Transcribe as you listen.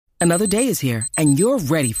Another day is here, and you're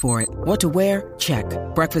ready for it. What to wear? Check.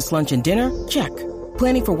 Breakfast, lunch, and dinner? Check.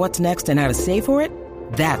 Planning for what's next and how to save for it?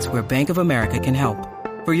 That's where Bank of America can help.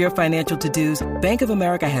 For your financial to-dos, Bank of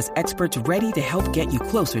America has experts ready to help get you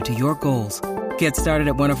closer to your goals. Get started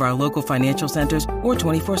at one of our local financial centers or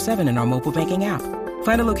 24/7 in our mobile banking app.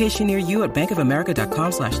 Find a location near you at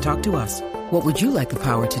bankofamerica.com/talktous. What would you like the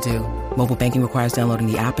power to do? Mobile banking requires downloading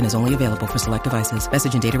the app and is only available for select devices.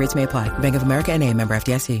 Message and data rates may apply. Bank of America NA, member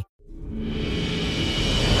FDIC.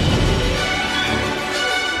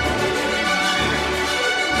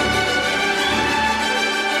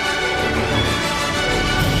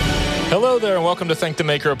 Hello there, and welcome to Thank the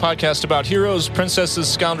Maker, a podcast about heroes, princesses,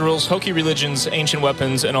 scoundrels, hokey religions, ancient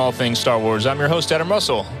weapons, and all things Star Wars. I'm your host, Adam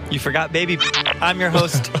Russell. You forgot, baby. I'm your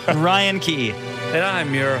host, Ryan Key. And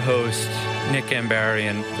I'm your host, Nick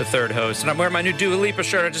Ambarian, the third host. And I'm wearing my new Dua Lipa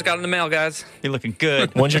shirt I just got in the mail, guys. You're looking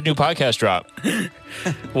good. When's your new podcast drop?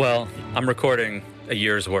 Well, I'm recording a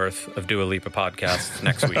year's worth of Dua Lipa podcasts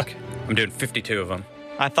next week. I'm doing 52 of them.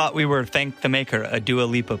 I thought we were Thank the Maker, a Dua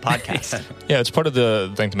Lipa podcast. Yeah, it's part of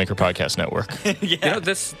the Thank the Maker podcast network. Yeah. You know,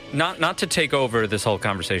 this not to take over this whole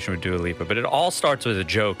conversation with Dua Lipa, but it all starts with a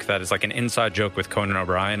joke that is like an inside joke with Conan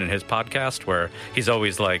O'Brien and his podcast, where he's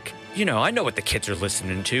always like, you know, I know what the kids are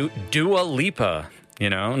listening to, Dua Lipa.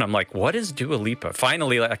 You know, and I'm like, what is Dua Lipa?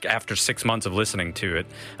 Finally, like after 6 months of listening to it,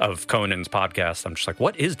 of Conan's podcast, I'm just like,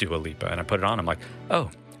 what is Dua Lipa? And I put it on. I'm like,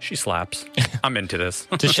 oh, she slaps. I'm into this.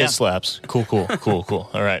 This shit slaps. Cool.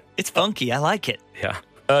 All right. It's funky. I like it. Yeah.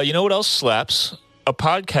 You know what else slaps? A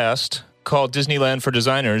podcast called Disneyland for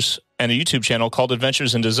Designers and a YouTube channel called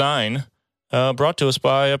Adventures in Design, brought to us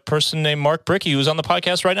by a person named Mark Brickey, who's on the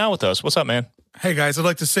podcast right now with us. What's up, man? Hey, guys, I'd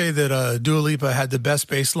like to say that Dua Lipa had the best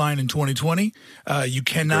bass line in 2020. You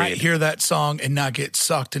cannot hear that song and not get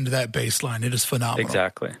sucked into that bass line. It is phenomenal.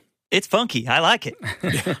 Exactly. It's funky. I like it.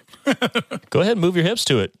 Go ahead and move your hips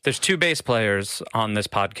to it. There's 2 bass players on this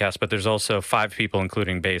podcast, but there's also 5 people,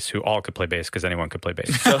 including bass, who all could play bass because anyone could play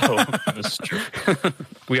bass. So That's true.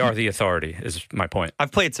 we are the authority, is my point.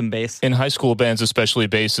 I've played some bass. In high school bands, especially,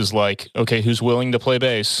 bass is like, okay, who's willing to play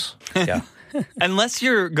bass? Yeah. Unless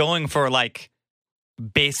you're going for like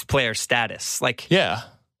bass player status. Like Yeah.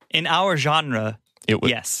 in our genre, It would.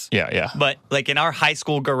 yes. Yeah. But like in our high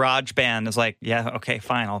school garage band, it's like, yeah, okay,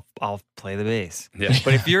 fine, I'll play the bass. Yeah.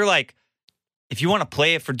 But if you're like, if you want to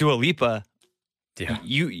play it for Dua Lipa, Yeah.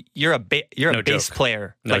 you're a No bass joke.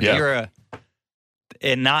 player. No Like joke.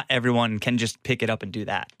 and not everyone can just pick it up and do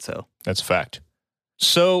that. So That's a fact.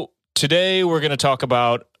 So today we're going to talk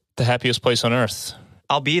about the happiest place on earth.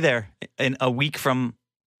 I'll be there in a week from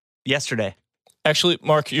yesterday. Actually,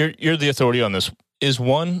 Mark, you're the authority on this. Is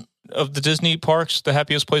one of the Disney parks the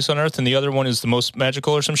happiest place on earth and the other one is the most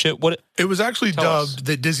magical or some shit? What? It was actually Tell us. dubbed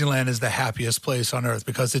that Disneyland is the happiest place on earth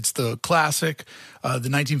because it's the classic, the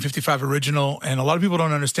 1955 original. And a lot of people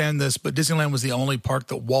don't understand this, but Disneyland was the only park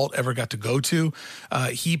that Walt ever got to go to.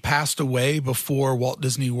 He passed away before Walt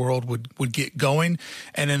Disney World would get going.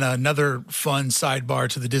 And in another fun sidebar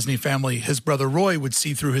to the Disney family, his brother Roy would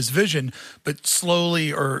see through his vision, but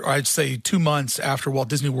slowly, or I'd say 2 months after Walt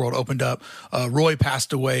Disney World opened up, Roy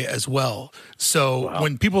passed away as well. So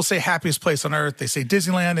when people say happiest place on earth, they say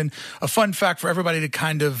Disneyland. And a fun fact for everybody to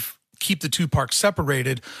kind of keep the 2 parks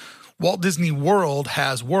separated, Walt Disney World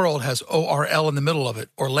has ORL in the middle of it,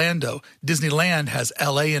 Orlando. Disneyland has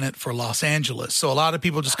LA in it for Los Angeles. So a lot of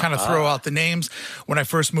people just kind of throw out the names. When I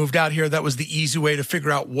first moved out here, that was the easy way to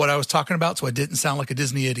figure out what I was talking about, so I didn't sound like a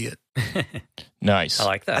Disney idiot. Nice. I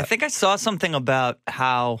like that. I think I saw something about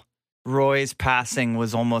how Roy's passing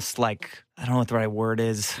was almost like, I don't know what the right word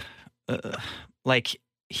is, like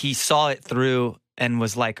he saw it through and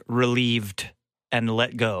was like relieved and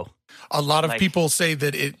let go. A lot of Like- people say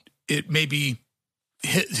that it maybe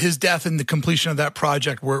his death and the completion of that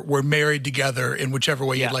project were married together in whichever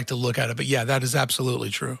way Yeah. you'd like to look at it. But yeah, that is absolutely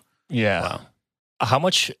true. Yeah. Wow. How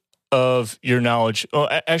much of your knowledge,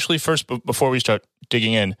 actually first, before we start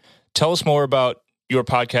digging in, tell us more about your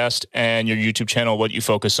podcast and your YouTube channel, what you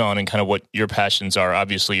focus on and kind of what your passions are.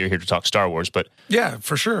 Obviously, you're here to talk Star Wars, but Yeah,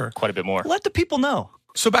 for sure. quite a bit more. Let the people know.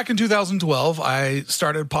 So back in 2012, I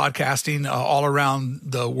started podcasting all around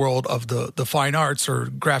the world of the fine arts or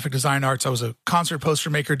graphic design arts. I was a concert poster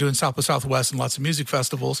maker doing South by Southwest and lots of music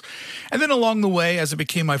festivals. And then along the way, as it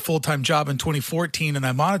became my full-time job in 2014 and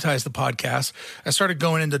I monetized the podcast, I started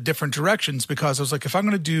going into different directions because I was like, if I'm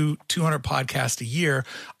going to do 200 podcasts a year,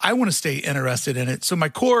 I want to stay interested in it. So my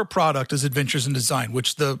core product is Adventures in Design,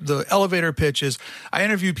 which the elevator pitch is I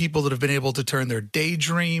interview people that have been able to turn their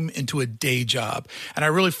daydream into a day job. And And I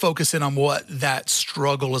really focus in on what that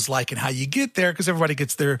struggle is like and how you get there, because everybody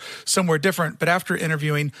gets there somewhere different. But after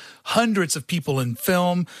interviewing hundreds of people in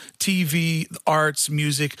film, TV, arts,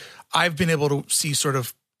 music, I've been able to see sort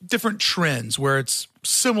of different trends where it's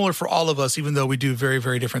similar for all of us, even though we do very,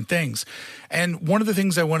 very different things. And one of the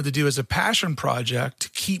things I wanted to do as a passion project to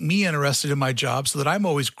keep me interested in my job so that I'm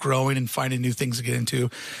always growing and finding new things to get into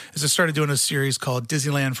is I started doing a series called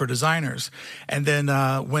Disneyland for Designers. And then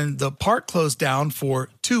when the park closed down for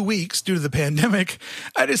 2 weeks due to the pandemic,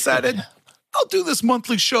 I decided I'll do this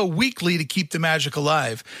monthly show weekly to keep the magic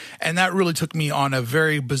alive. And that really took me on a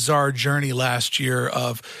very bizarre journey last year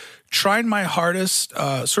of trying my hardest,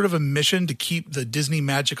 sort of a mission to keep the Disney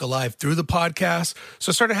magic alive through the podcast.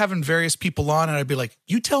 So I started having various people on, and I'd be like,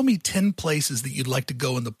 you tell me 10 places that you'd like to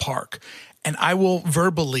go in the park, and I will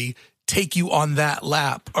verbally take you on that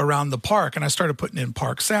lap around the park. And I started putting in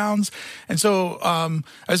park sounds. And so I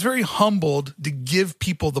was very humbled to give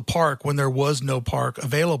people the park when there was no park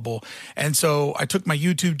available. And so I took my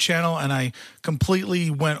YouTube channel and I completely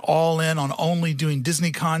went all in on only doing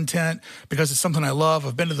Disney content because it's something I love.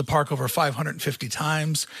 I've been to the park over 550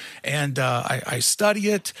 times and I study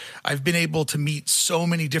it. I've been able to meet so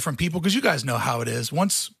many different people because you guys know how it is.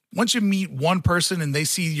 Once you meet one person and they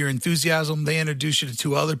see your enthusiasm, they introduce you to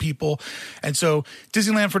 2 other people. And so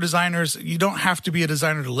Disneyland for Designers, you don't have to be a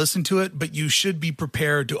designer to listen to it, but you should be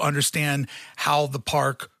prepared to understand how the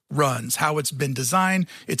park runs, how it's been designed,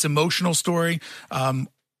 its emotional story.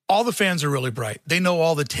 All the fans are really bright. They know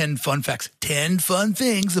all the 10 fun facts, 10 fun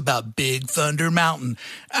things about Big Thunder Mountain.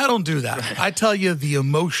 I don't do that. I tell you the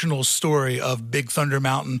emotional story of Big Thunder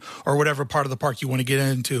Mountain or whatever part of the park you want to get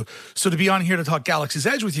into. So to be on here to talk Galaxy's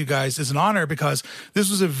Edge with you guys is an honor because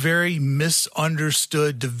this was a very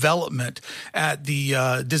misunderstood development at the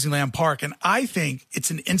Disneyland park. And I think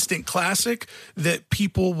it's an instant classic that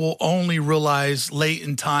people will only realize late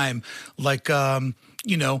in time, like,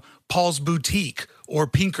 Paul's Boutique or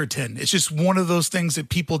Pinkerton. It's just one of those things that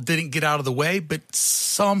people didn't get out of the way, but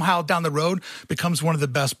somehow down the road becomes one of the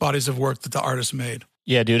best bodies of work that the artist made.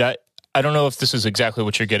 Yeah, dude, I don't know if this is exactly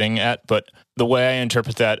what you're getting at, but the way I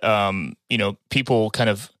interpret that, people kind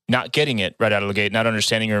of not getting it right out of the gate, not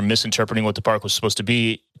understanding or misinterpreting what the park was supposed to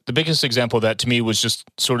be. The biggest example of that to me was just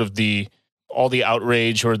sort of all the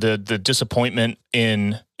outrage or the disappointment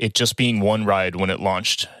in it just being one ride when it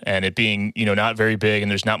launched and it being, not very big and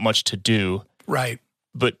there's not much to do. Right.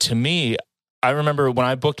 But to me, I remember when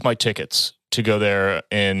I booked my tickets to go there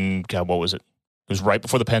in, what was it? It was right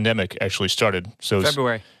before the pandemic actually started. So it was,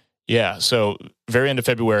 February. Yeah. So very end of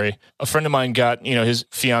February, a friend of mine got, his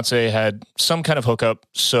fiance had some kind of hookup.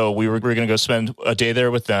 So we were going to go spend a day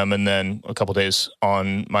there with them and then a couple days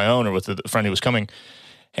on my own or with the friend who was coming.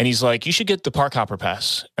 And he's like, you should get the Park Hopper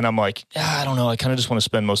Pass. And I'm like, I don't know. I kind of just want to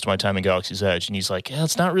spend most of my time in Galaxy's Edge. And he's like,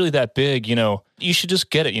 it's not really that big. You should just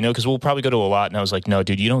get it, because we'll probably go to a lot. And I was like, no,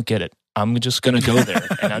 dude, you don't get it. I'm just going to go there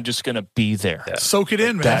and I'm just going to be there. Yeah. Soak it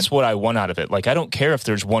in, man. That's what I want out of it. Like, I don't care if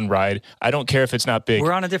there's one ride. I don't care if it's not big.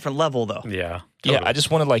 We're on a different level, though. Yeah. Totally. Yeah, I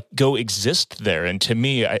just want to go exist there. And to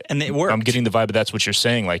me, and it worked. I'm getting the vibe that that's what you're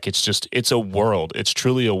saying. Like, it's a world. It's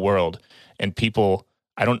truly a world. And people,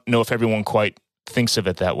 I don't know if everyone quite thinks of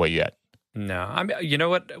it that way yet. No, I mean, you know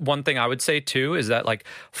what? One thing I would say too is that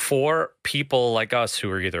for people like us who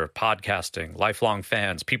are either podcasting, lifelong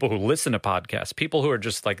fans, people who listen to podcasts, people who are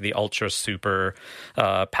just the ultra super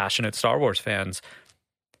passionate Star Wars fans,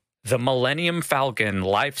 the Millennium Falcon,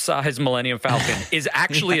 life-size Millennium Falcon is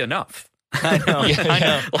actually enough. I know. I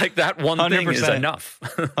know. That one 100%. Thing is enough.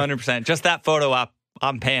 100%. Just that photo op.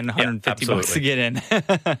 I'm paying $150 to get in.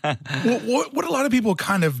 What a lot of people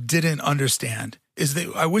kind of didn't understand is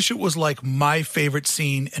that I wish it was like my favorite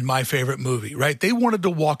scene in my favorite movie, right? They wanted to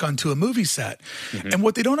walk onto a movie set. Mm-hmm. And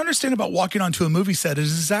what they don't understand about walking onto a movie set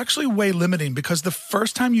is it's actually way limiting because the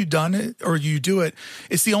first time you've done it or you do it,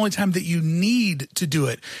 it's the only time that you need to do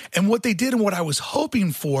it. And what they did and what I was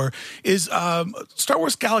hoping for is Star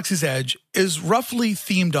Wars Galaxy's Edge is roughly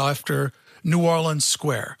themed after New Orleans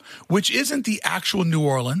Square, which isn't the actual New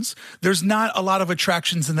Orleans. There's not a lot of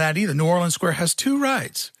attractions in that either. New Orleans Square has 2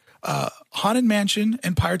 rides. Haunted Mansion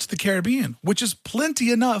and Pirates of the Caribbean, which is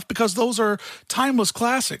plenty enough because those are timeless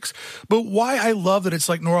classics. But why I love that it's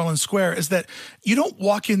like New Orleans Square is that you don't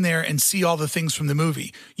walk in there and see all the things from the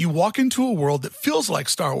movie. You walk into a world that feels like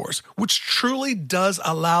Star Wars, which truly does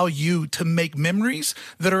allow you to make memories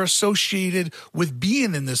that are associated with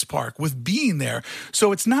being in this park, with being there.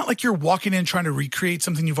 So it's not like you're walking in trying to recreate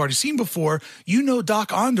something you've already seen before. You know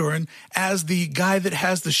Doc Ondoran as the guy that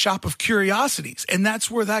has the Shop of Curiosities, and that's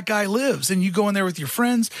where that guy lives. lives. And you go in there with your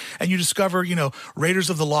friends and you discover, Raiders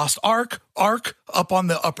of the Lost Ark up on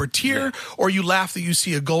the upper tier, or you laugh that you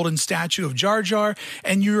see a golden statue of Jar Jar,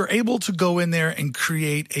 and you're able to go in there and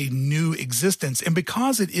create a new existence. And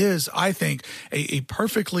because it is, I think, a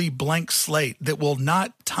perfectly blank slate that will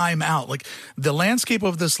not time out, like the landscape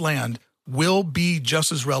of this land will be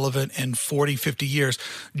just as relevant in 40, 50 years.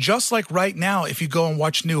 Just like right now, if you go and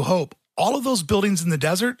watch New Hope, all of those buildings in the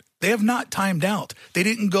desert, they have not timed out. They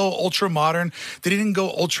didn't go ultra modern. They didn't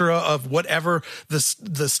go ultra of whatever the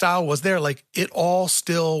style was there. Like, it all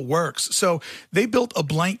still works. So they built a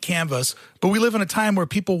blank canvas, but we live in a time where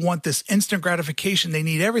people want this instant gratification. They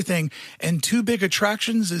need everything, and 2 big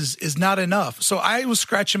attractions is not enough. So I was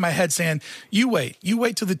scratching my head saying, you wait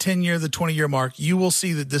till the 10-year, the 20-year mark. You will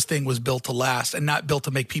see that this thing was built to last and not built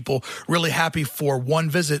to make people really happy for one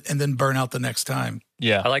visit and then burn out the next time.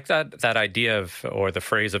 Yeah. I like that idea or the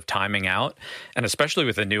phrase of timing out, and especially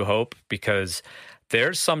with A New Hope, because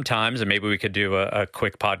there's some times, and maybe we could do a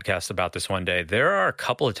quick podcast about this one day, there are a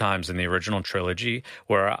couple of times in the original trilogy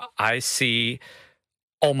where I see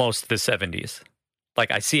almost the 70s. Like,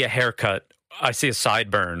 I see a haircut, I see a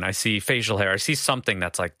sideburn, I see facial hair, I see something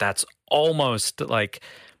that's almost like,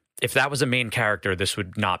 if that was a main character, this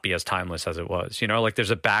would not be as timeless as it was. Like,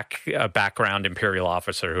 there's a background Imperial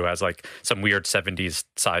officer who has like some weird 70s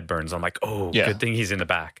sideburns. I'm like, oh, good thing he's in the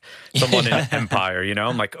back. Someone in Empire,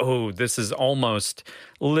 I'm like, oh, this is almost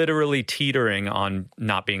literally teetering on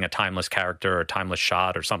not being a timeless character or a timeless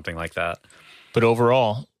shot or something like that. But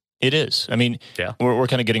overall, it is. I mean, we're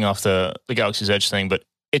kind of getting off the Galaxy's Edge thing, but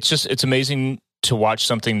it's amazing to watch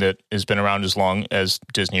something that has been around as long as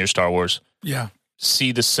Disney or Star Wars. Yeah.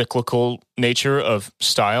 See the cyclical nature of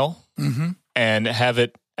style and have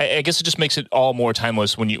it. I guess it just makes it all more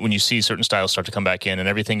timeless when you see certain styles start to come back in, and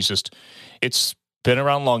everything's just, it's been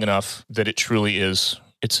around long enough that it truly is.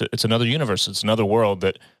 It's another universe. It's another world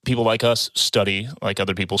that people like us study, like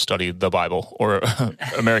other people study the Bible or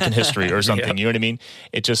American history or something. You know what I mean?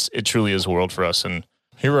 It truly is a world for us. And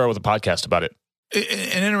here we are with a podcast about it.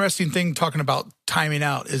 An interesting thing talking about timing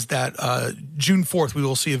out is that June 4th, we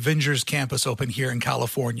will see Avengers Campus open here in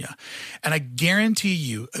California. And I guarantee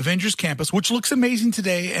you, Avengers Campus, which looks amazing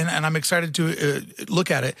today, and I'm excited to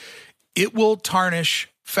look at it, it will tarnish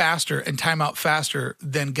faster and time out faster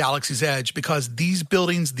than Galaxy's Edge, because these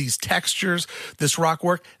buildings, these textures, this rock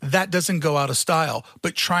work, that doesn't go out of style.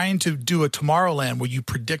 But trying to do a Tomorrowland where you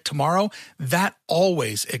predict tomorrow, that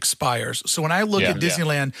always expires. So when I look at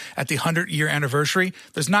Disneyland at the 100-year anniversary,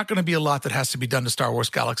 there's not going to be a lot that has to be done to Star Wars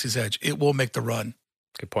Galaxy's Edge. It will make the run.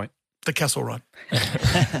 Good point. The Kessel Run.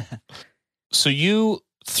 So you,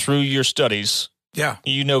 through your studies,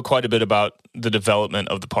 you know quite a bit about the development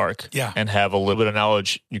of the park and have a little bit of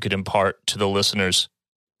knowledge you could impart to the listeners.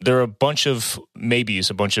 There are a bunch of maybes,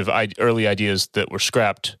 a bunch of early ideas that were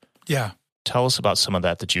scrapped. Yeah. Tell us about some of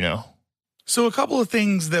that you know. So a couple of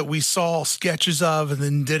things that we saw sketches of and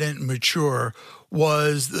then didn't mature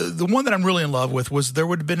was the one that I'm really in love with was there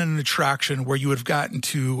would have been an attraction where you would have gotten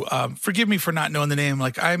to, forgive me for not knowing the name,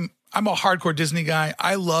 like I'm a hardcore Disney guy.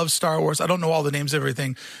 I love Star Wars. I don't know all the names of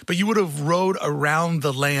everything, but you would have rode around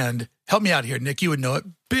the land. Help me out here, Nick. You would know it.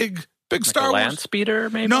 Big like Star Wars. Land speeder,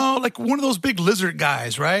 maybe? No, like one of those big lizard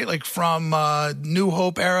guys, right? Like from New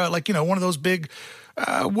Hope era, like, one of those big,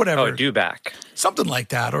 whatever. Oh, a dewback. Something like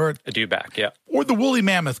that. Or a dewback, yeah. Or the woolly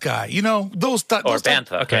mammoth guy, those. Or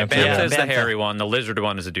Bantha. Okay, Bantha is the Bantha. hairy one. The lizard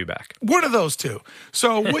one is a dewback. One of those two.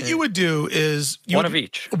 So what you would do is... One of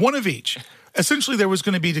each. One of each. Essentially, there was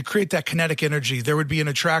going to be, to create that kinetic energy, there would be an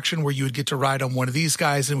attraction where you would get to ride on one of these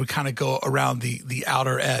guys and would kind of go around the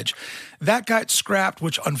outer edge. That got scrapped,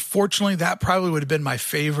 which unfortunately, that probably would have been my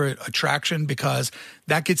favorite attraction, because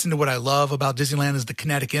that gets into what I love about Disneyland is the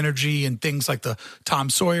kinetic energy and things like the Tom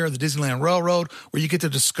Sawyer, the Disneyland Railroad, where you get to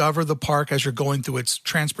discover the park as you're going through its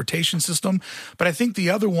transportation system. But I think the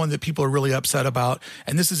other one that people are really upset about,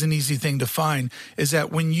 and this is an easy thing to find, is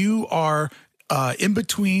that when you are in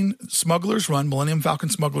between Smuggler's Run, Millennium Falcon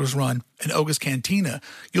Smuggler's Run, and Oga's Cantina,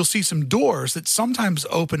 you'll see some doors that sometimes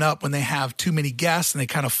open up when they have too many guests and they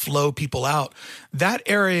kind of flow people out. That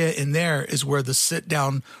area in there is where the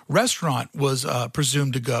sit-down restaurant was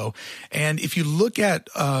presumed to go. And if you look at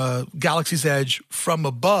Galaxy's Edge from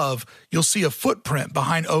above, you'll see a footprint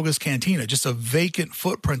behind Oga's Cantina, just a vacant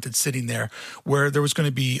footprint that's sitting there, where there was going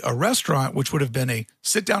to be a restaurant, which would have been a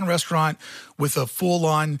sit-down restaurant with a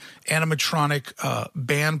full-on animatronic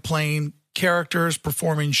band playing, characters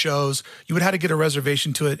performing shows. You would have had to get a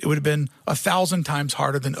reservation to it. It would have been 1,000 times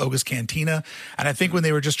harder than Oga's Cantina. And I think when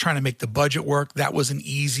they were just trying to make the budget work, that was an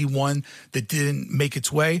easy one that didn't make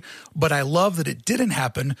its way. But I love that it didn't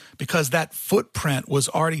happen because that footprint was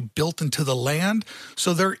already built into the land.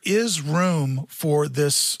 So there is room for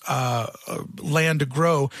this land to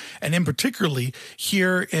grow. And in particularly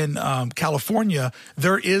here in California,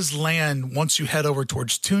 there is land once you head over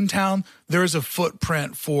towards Toontown. There is a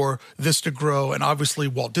footprint for this to grow. And obviously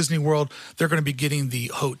Walt Disney World, they're going to be getting the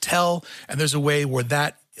hotel, and there's a way where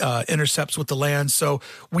that intercepts with the land. So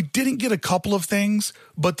we didn't get a couple of things,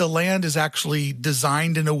 but the land is actually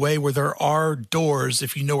designed in a way where there are doors,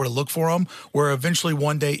 if you know where to look for them, where eventually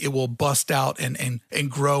one day it will bust out and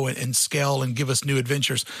grow and scale and give us new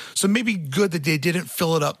adventures. So maybe good that they didn't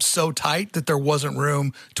fill it up so tight that there wasn't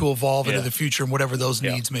room to evolve into the future and whatever those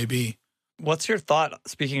needs may be. What's your thought,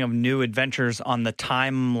 speaking of new adventures, on the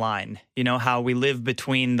timeline? You know, how we live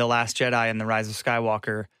between The Last Jedi and The Rise of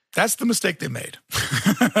Skywalker. That's the mistake they made.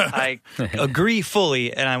 I agree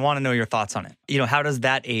fully, and I want to know your thoughts on it. You know, how does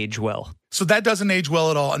that age well? So that doesn't age well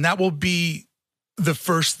at all, and that will be the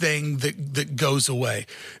first thing that goes away,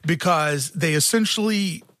 because they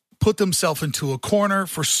essentially put themselves into a corner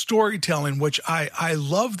for storytelling, which I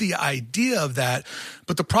love the idea of that.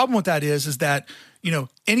 But the problem with that is that, you know,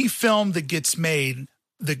 any film that gets made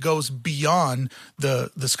that goes beyond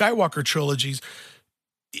the Skywalker trilogies,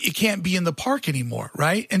 it can't be in the park anymore,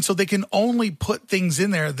 right? And so they can only put things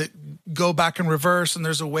in there that go back in reverse, and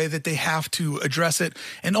there's a way that they have to address it.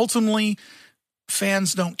 And ultimately,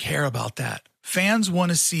 fans don't care about that. Fans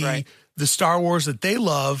want to see the Star Wars that they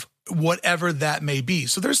love, whatever that may be.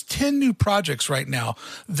 So there's 10 new projects right now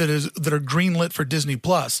that are greenlit for Disney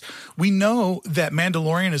Plus. We know that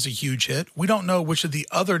Mandalorian is a huge hit. We don't know which of the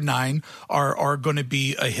other 9 are going to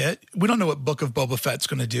be a hit. We don't know what Book of Boba Fett's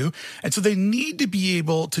going to do. And so they need to be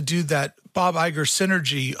able to do that Bob Iger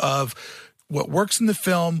synergy of what works in the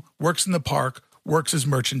film, works in the park, works as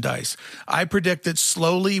merchandise. I predict that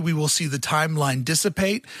slowly we will see the timeline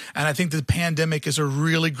dissipate, and I think the pandemic is a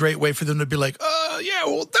really great way for them to be like, yeah,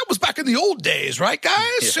 well, that was back in the old days, right, guys?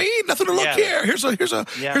 Yeah. See, nothing to look here. Here's a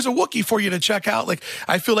Wookiee for you to check out. Like,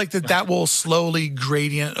 I feel like that will slowly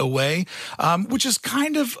gradient away, which is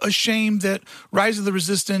kind of a shame that Rise of the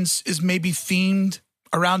Resistance is maybe themed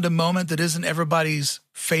around a moment that isn't everybody's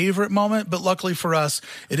favorite moment, but luckily for us,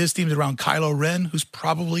 it is themed around Kylo Ren, who's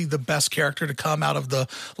probably the best character to come out of the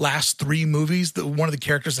last 3 movies. One of the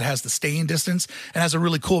characters that has the staying distance and has a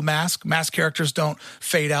really cool mask. Mask characters don't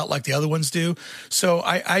fade out like the other ones do. So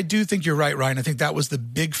I do think you're right, Ryan. I think that was the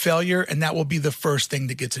big failure, and that will be the first thing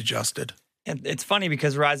that gets adjusted. And it's funny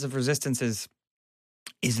because Rise of Resistance is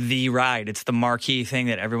the ride. It's the marquee thing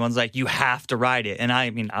that everyone's like, you have to ride it. And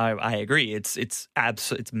I mean, I agree. It's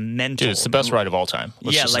absolutely, it's mental. Dude, it's the best ride of all time.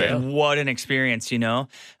 What an experience, you know?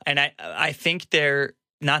 And I think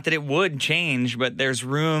not that it would change, but there's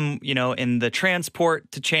room, you know, in the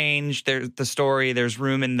transport to change. There's the story. There's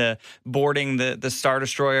room in the boarding the Star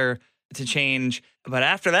Destroyer to change. But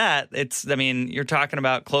after that, you're talking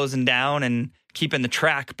about closing down and keeping the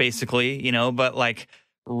track basically, you know, but like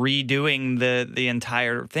redoing the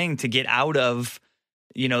entire thing to get out of,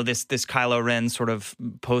 you know, this Kylo Ren sort of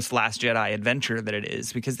post Last Jedi adventure that it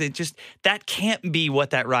is, because that can't be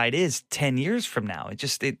what that ride is 10 years from now. It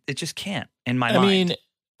just can't in my mind. I mean,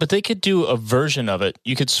 but they could do a version of it.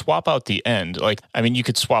 You could swap out the end. You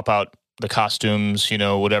could swap out the costumes, you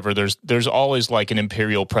know, whatever. There's always like an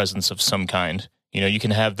Imperial presence of some kind. You know, you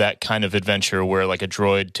can have that kind of adventure where like a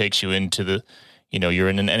droid takes you into you're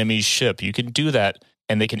in an enemy's ship. You can do that.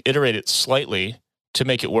 And they can iterate it slightly to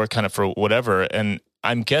make it work kind of for whatever. And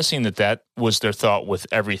I'm guessing that was their thought with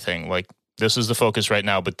everything. Like, this is the focus right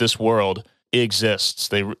now, but this world exists.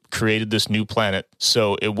 They created this new planet,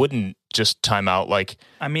 so it wouldn't just time out. Like,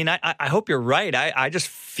 I mean, I hope you're right. I just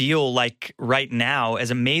feel like right now,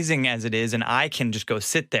 as amazing as it is, and I can just go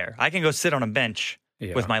sit there. I can go sit on a bench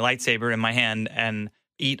with my lightsaber in my hand and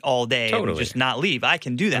eat all day and just not leave. I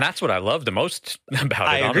can do that. And that's what I love the most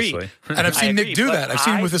about it, agree. honestly. And I've seen Nick do that. I've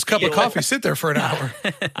seen him with his cup of coffee sit there for an hour.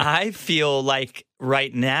 I feel like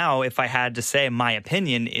right now, if I had to say my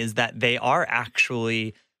opinion, is that they are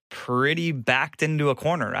actually pretty backed into a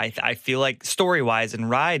corner. I feel like story-wise and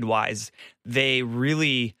ride-wise, they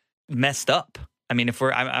really messed up. I mean,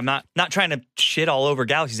 I'm not trying to shit all over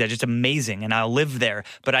Galaxy's Edge. It's amazing, and I'll live there.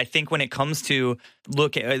 But I think when it comes to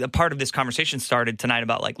look at a part of this conversation started tonight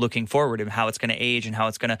about like looking forward and how it's going to age and how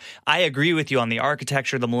it's going to. I agree with you on the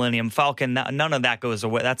architecture, the Millennium Falcon. None of that goes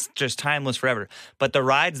away. That's just timeless forever. But the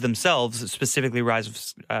rides themselves, specifically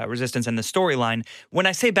Rise of Resistance and the storyline. When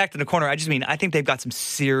I say back to the corner, I just mean I think they've got some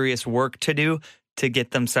serious work to do to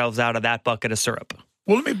get themselves out of that bucket of syrup.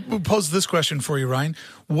 Well, let me pose this question for you, Ryan.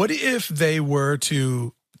 What if they were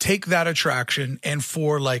to take that attraction and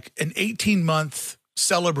for like an 18-month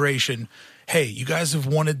celebration, hey, you guys have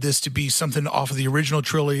wanted this to be something off of the original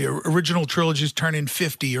trilogy. Original trilogies turning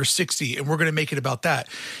 50 or 60, and we're going to make it about that.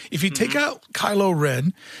 If you take out Kylo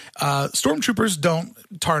Ren, stormtroopers don't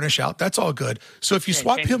tarnish out. That's all good. So if you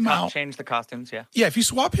swap him out, change the costumes, yeah. Yeah, if you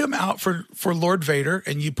swap him out for Lord Vader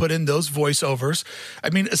and you put in those voiceovers, I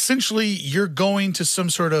mean, essentially you're going to some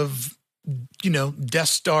sort of, Death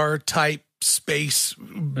Star type space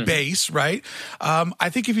base, right? I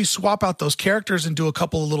think if you swap out those characters and do a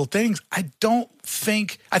couple of little things, I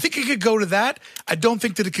think it could go to that. I don't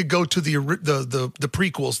think that it could go to the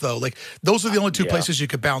prequels though. Like those are the only two places you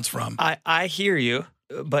could bounce from. I hear you,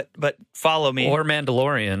 but follow me. Or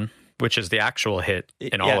Mandalorian, which is the actual hit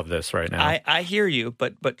in all of this right now. I hear you,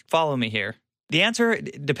 but follow me here. The answer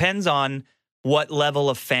depends on what level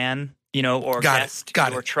of fan or guest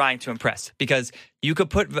you're trying to impress. Because you could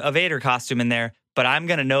put a Vader costume in there, but I'm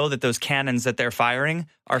going to know that those cannons that they're firing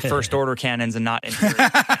are First Order cannons and not Imperial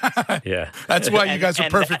cannons. Yeah. That's why you guys are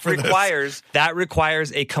perfect for this. That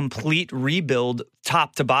requires a complete rebuild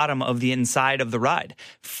top to bottom of the inside of the ride.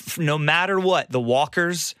 No matter what, the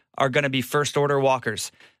walkers are going to be First Order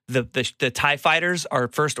walkers. The TIE fighters are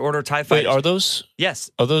First Order TIE fighters. Wait, are those?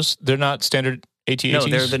 Yes. Are those? They're not standard AT-ATs? No,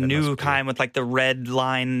 they're the new kind with like the red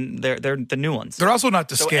line. They're the new ones. They're also not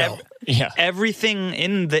to scale. Everything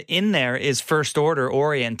in there is First Order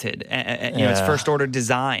oriented. It's First Order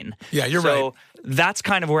design. Yeah, you're right. So that's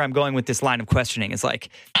kind of where I'm going with this line of questioning. It's like,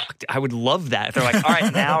 I would love that if they're like, all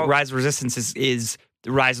right, now Rise of Resistance is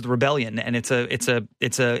Rise of the Rebellion, and it's a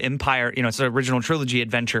Empire. It's an original trilogy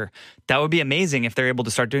adventure. That would be amazing if they're able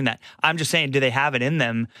to start doing that. I'm just saying, do they have it in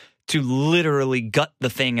them to literally gut the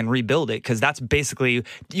thing and rebuild it? Because that's basically,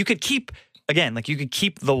 you could keep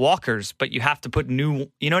the walkers, but you have to put new,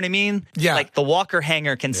 you know what I mean? Yeah. Like the walker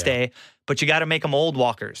hangar can stay, but you got to make them old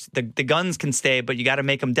walkers. The guns can stay, but you got to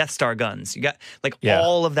make them Death Star guns. You got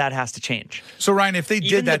all of that has to change. So Ryan, if they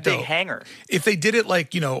did that the big hangar, if they did it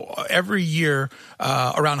like, every year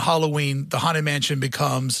around Halloween, the Haunted Mansion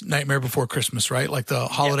becomes Nightmare Before Christmas, right? Like the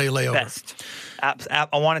holiday layover. Best. I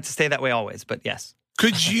want it to stay that way always, but yes.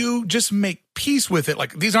 Could you just make peace with it?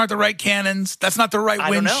 Like, these aren't the right cannons. That's not the right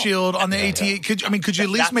windshield on the AT-8. Could you at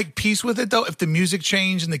least make peace with it, though, if the music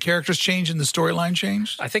changed and the characters changed and the storyline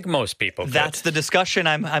changed? I think most people could. That's the discussion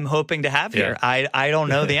I'm hoping to have here. I don't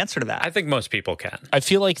know the answer to that. I think most people can. I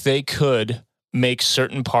feel like they could make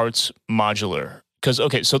certain parts modular.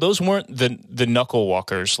 Because, so those weren't the knuckle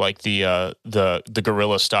walkers, like the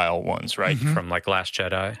gorilla style ones, right? Mm-hmm. From like Last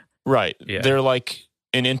Jedi. Right. Yeah. They're like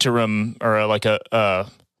an interim or like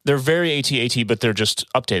they're very AT-AT, but they're just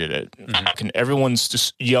updated it. Mm-hmm. Everyone's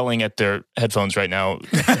just yelling at their headphones right now.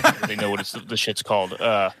 They know what the shit's called.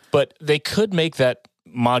 But they could make that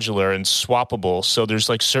modular and swappable. So there's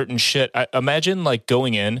like certain shit. I imagine like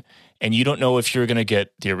going in and you don't know if you're going to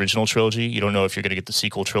get the original trilogy. You don't know if you're going to get the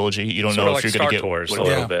sequel trilogy. You don't know if you're going to get Wars a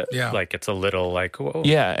little bit. Yeah. Like it's a little like, whoa,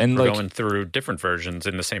 and we're like, going through different versions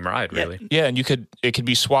in the same ride, really. Yeah, and it could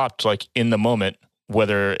be swapped like in the moment.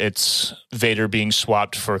 Whether it's Vader being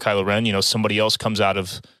swapped for Kylo Ren, somebody else comes out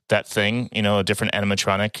of that thing, a different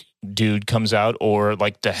animatronic dude comes out, or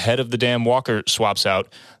like the head of the damn walker swaps out.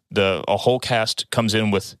 A whole cast comes in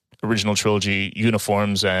with original trilogy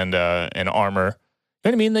uniforms and armor.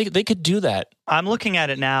 You know what I mean? They could do that. I'm looking at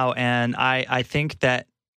it now, and I think that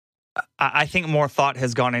I think more thought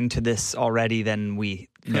has gone into this already than we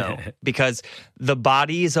know, because the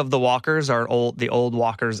bodies of the walkers are the old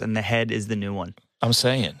walkers, and the head is the new one. I'm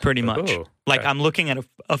saying. Pretty much. Ooh, like, I'm looking at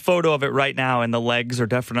a photo of it right now, and the legs are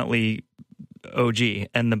definitely OG,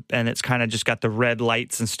 and it's kind of just got the red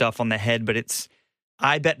lights and stuff on the head, but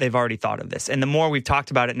I bet they've already thought of this. And the more we've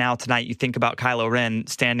talked about it now tonight, you think about Kylo Ren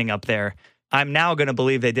standing up there. I'm now going to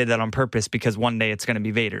believe they did that on purpose, because one day it's going to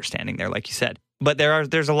be Vader standing there, like you said. But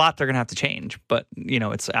there's a lot they're going to have to change. But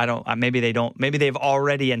maybe they've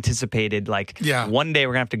already anticipated one day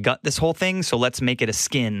we're going to have to gut this whole thing. So let's make it a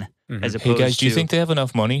skin as opposed to. Hey guys, do you think they have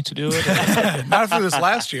enough money to do it? Not for this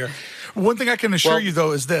last year. One thing I can assure you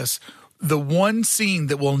though is this: the one scene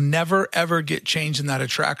that will never ever get changed in that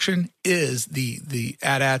attraction is the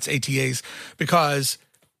AT-ATs, because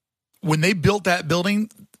when they built that building,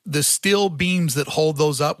 the steel beams that hold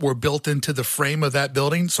those up were built into the frame of that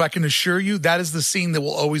building. So I can assure you that is the scene that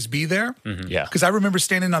will always be there. Mm-hmm. Yeah. Because I remember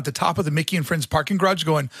standing at the top of the Mickey and Friends parking garage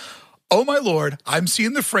going, oh my Lord, I'm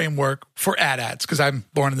seeing the framework for AT-ATs because I'm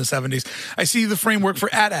born in the 70s. I see the framework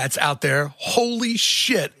for AT-ATs out there. Holy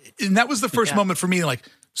shit. And that was the first moment for me, like,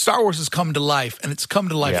 Star Wars has come to life, and it's come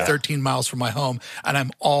to life 13 miles from my home, and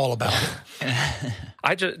I'm all about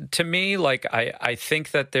it. To me, like, I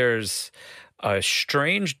think that there's a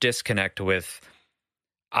strange disconnect with,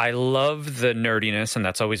 I love the nerdiness, and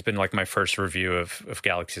that's always been like my first review of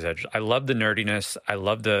Galaxy's Edge. I love the nerdiness. I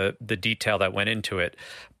love the detail that went into it.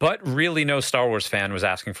 But really no Star Wars fan was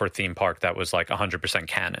asking for a theme park that was like 100%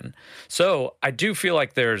 canon. So I do feel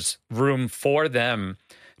like there's room for them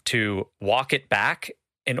to walk it back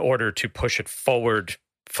in order to push it forward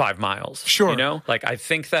 5 miles. Sure. You know? Like, I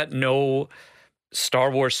think that no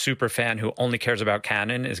Star Wars super fan who only cares about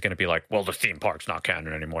canon is going to be like, well, the theme park's not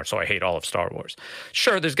canon anymore, so I hate all of Star Wars.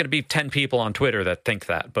 Sure, there's going to be 10 people on Twitter that think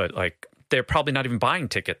that, but like, they're probably not even buying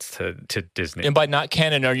tickets to Disney. And by not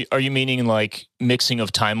canon, are you meaning like mixing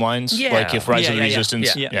of timelines? Yeah. Like if Rise of the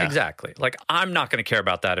Resistance? Yeah, exactly. Like, I'm not going to care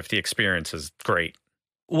about that if the experience is great.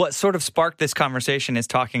 What sort of sparked this conversation is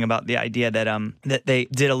talking about the idea that that they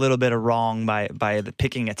did a little bit of wrong by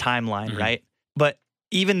picking a timeline, right? But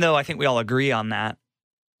even though I think we all agree on that,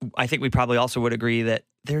 I think we probably also would agree that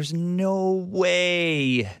there's no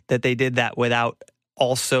way that they did that without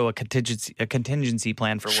also a contingency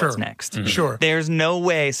plan for what's next. Mm-hmm. Sure. There's no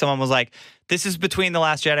way someone was like, this is between The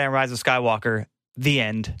Last Jedi and Rise of Skywalker, the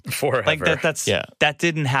end. Forever. Like that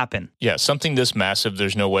didn't happen. Yeah, something this massive,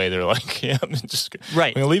 there's no way they're like, just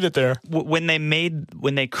right. We're gonna leave it there. When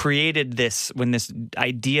they created this, when this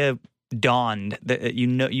idea dawned, that you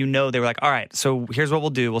know they were like, all right, so here's what we'll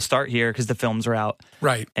do. We'll start here because the films are out,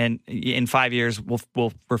 right? And in 5 years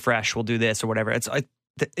we'll refresh. We'll do this or whatever.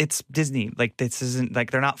 It's Disney. Like, this isn't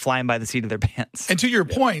like, they're not flying by the seat of their pants. And to your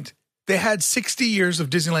point, they had 60 years of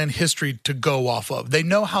Disneyland history to go off of. They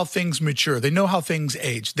know how things mature. They know how things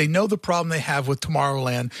age. They know the problem they have with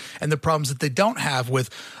Tomorrowland and the problems that they don't have with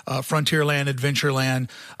Frontierland, Adventureland,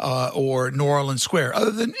 or New Orleans Square.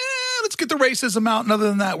 Other than, let's get the racism out. And other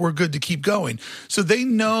than that, we're good to keep going. So they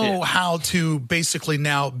know how to basically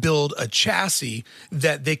now build a chassis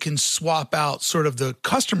that they can swap out sort of the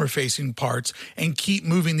customer-facing parts and keep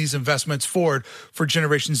moving these investments forward for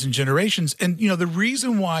generations and generations. And, the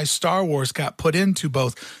reason why Star Wars got put into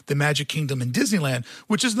both the Magic Kingdom and Disneyland,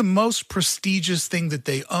 which is the most prestigious thing that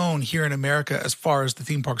they own here in America as far as the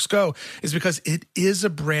theme parks go, is because it is a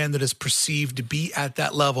brand that is perceived to be at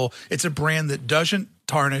that level. It's a brand that doesn't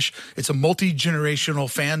tarnish. It's a multi-generational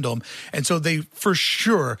fandom. And so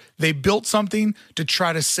they built something to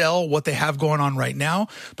try to sell what they have going on right now.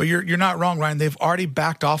 But you're not wrong, Ryan. They've already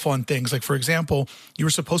backed off on things. Like, for example, you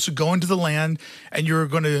were supposed to go into the land and you were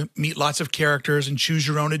going to meet lots of characters and choose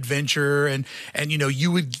your own adventure. And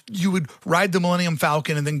you would ride the Millennium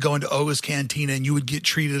Falcon and then go into Oga's Cantina and you would get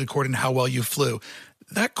treated according to how well you flew.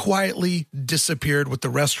 That quietly disappeared with the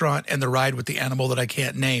restaurant and the ride with the animal that I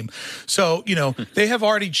can't name. So, they have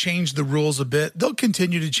already changed the rules a bit. They'll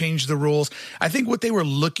continue to change the rules. I think what they were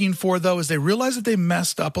looking for, though, is they realized that they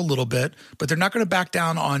messed up a little bit, but they're not going to back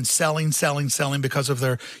down on selling because of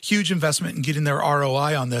their huge investment in getting their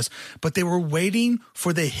ROI on this. But they were waiting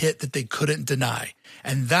for the hit that they couldn't deny.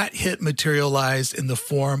 And that hit materialized in the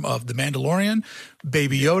form of The Mandalorian,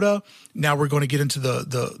 Baby Yoda. Now we're going to get into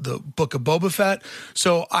the Book of Boba Fett.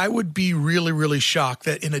 So I would be really, really shocked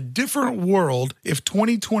that in a different world, if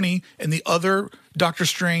 2020 and the other Doctor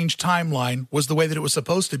Strange timeline was the way that it was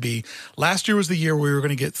supposed to be, last year was the year we were going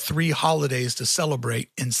to get 3 holidays to celebrate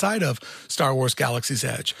inside of Star Wars Galaxy's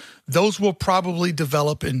Edge. Those will probably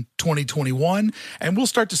develop in 2021, and we'll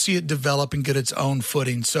start to see it develop and get its own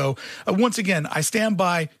footing. So once again, I stand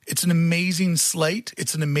by, it's an amazing slate.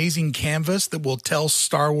 It's an amazing canvas that will tell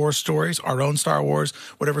Star Wars stories, our own Star Wars,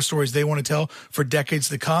 whatever stories they want to tell for decades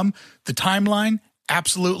to come. The timeline,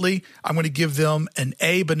 absolutely. I'm going to give them an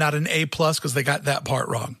A, but not an A+ because they got that part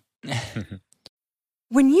wrong.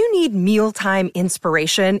 When you need mealtime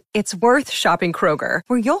inspiration, it's worth shopping Kroger,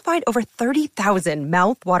 where you'll find over 30,000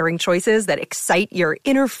 mouth-watering choices that excite your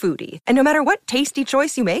inner foodie. And no matter what tasty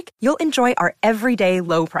choice you make, you'll enjoy our everyday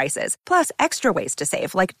low prices, plus extra ways to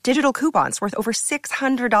save, like digital coupons worth over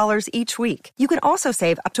 $600 each week. You can also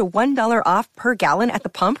save up to $1 off per gallon at the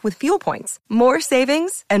pump with fuel points. More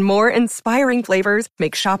savings and more inspiring flavors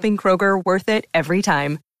make shopping Kroger worth it every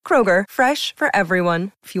time. Kroger, fresh for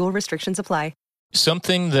everyone. Fuel restrictions apply.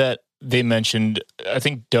 Something that they mentioned, I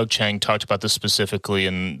think Doug Chang talked about this specifically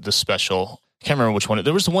in the special, can't remember which one.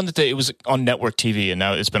 There was the one that it was on network TV, and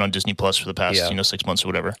now it's been on Disney Plus for the past 6 months or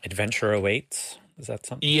whatever. Adventure Awaits. Is that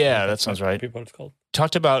something? Yeah, that sounds right. What it's called.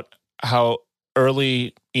 Talked about how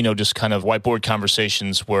early, just kind of whiteboard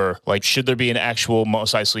conversations were like, should there be an actual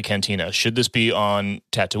Mos Eisley Cantina? Should this be on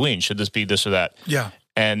Tatooine? Should this be this or that? Yeah.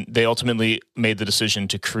 And they ultimately made the decision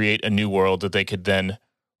to create a new world that they could then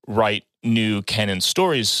write new canon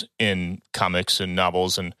stories in comics and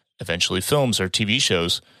novels and eventually films or TV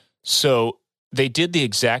shows. So they did the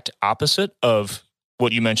exact opposite of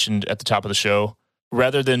what you mentioned at the top of the show.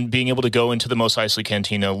 Rather than being able to go into the Mos Eisley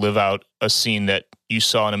Cantina, live out a scene that you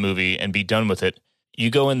saw in a movie and be done with it, you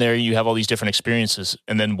go in there, you have all these different experiences.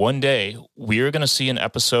 And then one day, we're going to see an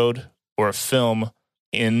episode or a film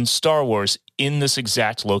in Star Wars in this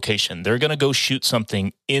exact location. They're going to go shoot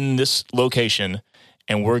something in this location,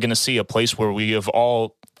 and we're going to see a place where we have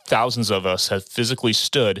all, thousands of us, have physically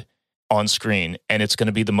stood on screen, and it's going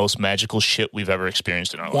to be the most magical shit we've ever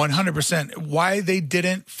experienced in our lives. 100%. Why they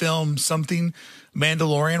didn't film something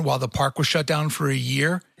Mandalorian while the park was shut down for a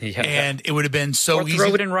year, and it would have been so easy.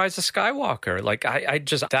 Throw it in Rise of Skywalker. Like, I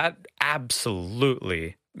just, that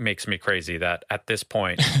absolutely makes me crazy that at this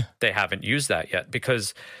point they haven't used that yet,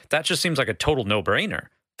 because that just seems like a total no-brainer.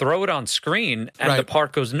 Throw it on screen, and the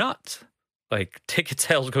park goes nuts. Like, ticket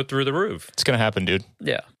sales go through the roof. It's going to happen, dude.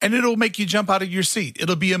 Yeah. And it'll make you jump out of your seat.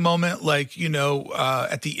 It'll be a moment like,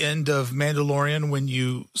 at the end of Mandalorian when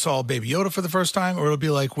you saw Baby Yoda for the first time, or it'll be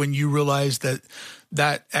like when you realized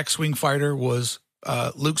that X-Wing fighter was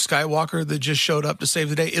Luke Skywalker that just showed up to save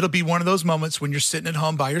the day. It'll be one of those moments when you're sitting at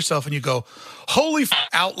home by yourself and you go, holy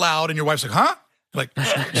out loud, and your wife's like, huh? Like,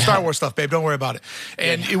 Star Wars stuff, babe, don't worry about it.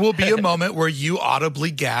 And it will be a moment where you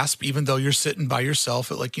audibly gasp, even though you're sitting by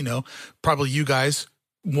yourself at probably you guys,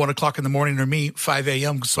 1 o'clock in the morning, or me, 5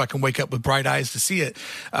 a.m., so I can wake up with bright eyes to see it.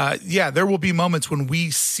 There will be moments when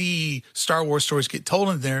we see Star Wars stories get told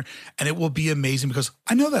in there, and it will be amazing because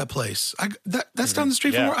I know that place. That's down the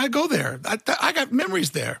street from where I go there. I got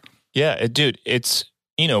memories there. Yeah, dude, it's,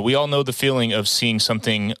 we all know the feeling of seeing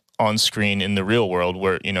something on screen in the real world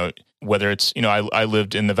where, whether it's, I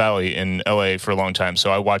lived in the Valley in LA for a long time. So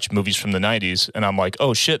I watch movies from the 90s and I'm like,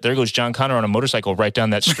 oh shit, there goes John Connor on a motorcycle right down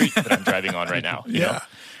that street that I'm driving on right now. You know?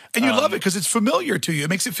 And you love it because it's familiar to you. It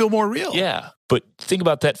makes it feel more real. Yeah. But think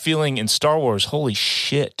about that feeling in Star Wars. Holy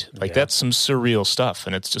shit. Like that's some surreal stuff.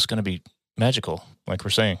 And it's just going to be magical, like we're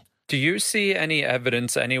saying. Do you see any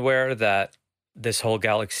evidence anywhere that this whole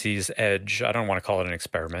Galaxy's Edge, I don't want to call it an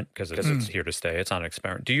experiment because it's here to stay. It's not an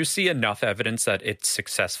experiment. Do you see enough evidence that it's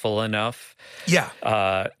successful enough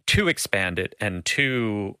to expand it and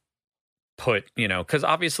to put, because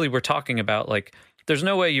obviously we're talking about like, there's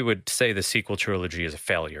no way you would say the sequel trilogy is a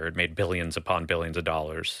failure. It made billions upon billions of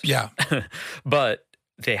dollars. Yeah. But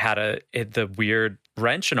they had the weird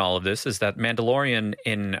wrench in all of this is that Mandalorian,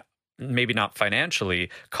 in maybe not financially,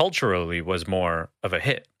 culturally was more of a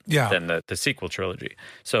hit. Than the sequel trilogy.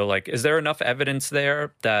 So, like, is there enough evidence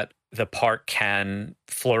there that the park can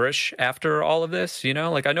flourish after all of this?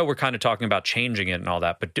 Like, I know we're kind of talking about changing it and all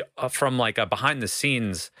that, but from like a behind the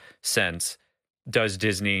scenes sense, does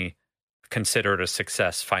Disney consider it a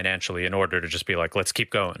success financially in order to just be like, let's keep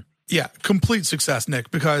going? Yeah, complete success,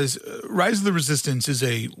 Nick, because Rise of the Resistance is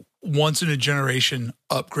a once-in-a-generation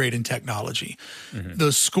upgrade in technology. Mm-hmm.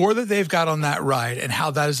 The score that they've got on that ride and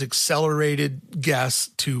how that has accelerated guests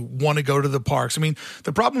to want to go to the parks. I mean,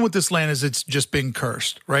 the problem with this land is it's just been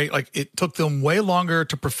cursed, right? Like, it took them way longer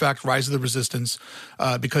to perfect Rise of the Resistance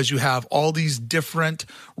because you have all these different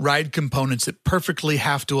ride components that perfectly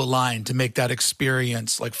have to align to make that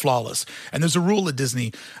experience, like, flawless. And there's a rule at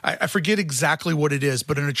Disney. I forget exactly what it is,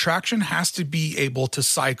 but an attraction has to be able to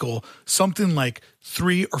cycle something like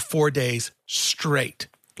 3 or 4 days straight,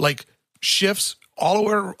 like shifts all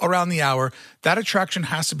around the hour. That attraction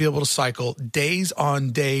has to be able to cycle days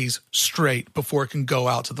on days straight before it can go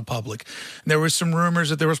out to the public. And there was some rumors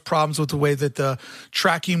that there was problems with the way that the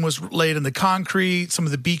tracking was laid in the concrete. Some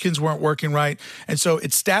of the beacons weren't working right. And so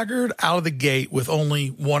it staggered out of the gate with only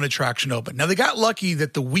one attraction open. Now, they got lucky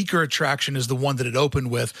that the weaker attraction is the one that it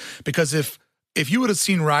opened with, because if you would have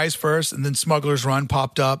seen Rise first and then Smuggler's Run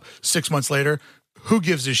popped up 6 months later, who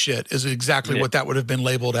gives a shit is exactly what that would have been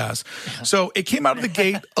labeled as. So it came out of the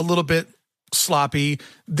gate a little bit sloppy.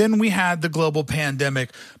 Then we had the global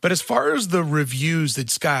pandemic. But as far as the reviews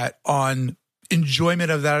that's got on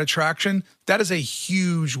enjoyment of that attraction, that is a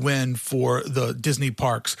huge win for the Disney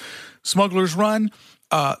parks. Smuggler's Run,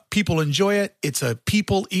 People enjoy it. It's a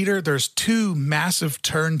people eater. There's 2 massive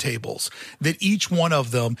turntables that each one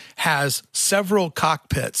of them has several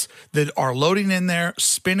cockpits that are loading in there,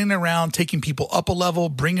 spinning around, taking people up a level,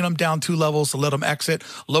 bringing them down 2 levels to let them exit,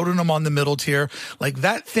 loading them on the middle tier. Like,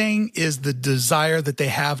 that thing is the desire that they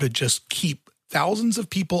have to just keep thousands of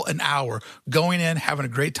people an hour going in, having a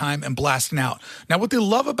great time, and blasting out. Now, what they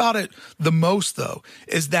love about it the most, though,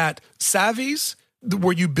 is that Savvy's,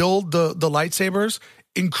 where you build the lightsabers,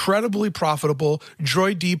 incredibly profitable.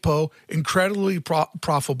 Droid Depot, incredibly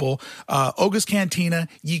profitable. Oga's Cantina,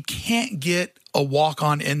 you can't get a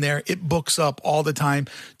walk-on in there. It books up all the time.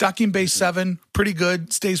 Docking Bay 7, pretty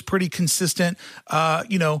good, stays pretty consistent.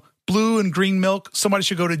 Blue and green milk, somebody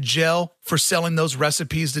should go to jail for selling those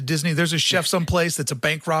recipes to Disney. There's a chef someplace that's a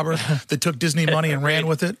bank robber that took Disney money and ran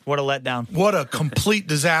with it. What a letdown. What a complete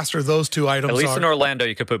disaster those 2 items are. At least in Orlando,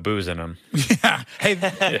 you could put booze in them. Yeah. Hey,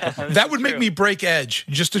 that would make me break edge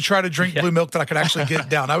just to try to drink blue milk that I could actually get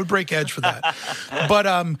down. I would break edge for that.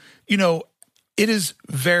 But, it is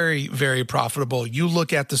very, very profitable. You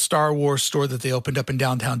look at the Star Wars store that they opened up in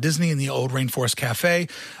downtown Disney in the old Rainforest Cafe.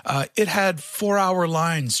 It had 4-hour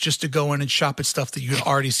lines just to go in and shop at stuff that you had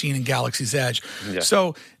already seen in Galaxy's Edge. Yeah.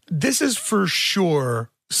 So this is for sure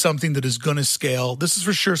something that is going to scale. This is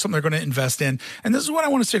for sure something they're going to invest in. And this is what I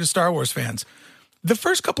want to say to Star Wars fans. The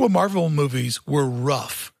first couple of Marvel movies were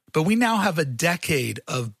rough. But we now have a decade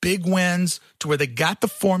of big wins to where they got the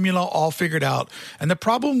formula all figured out. And the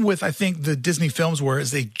problem with, I think, the Disney films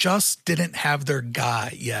is they just didn't have their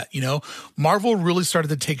guy yet. Marvel really started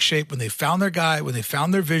to take shape when they found their guy, when they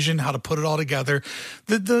found their vision, how to put it all together.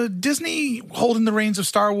 The Disney holding the reins of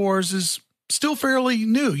Star Wars is still fairly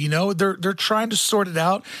new. They're trying to sort it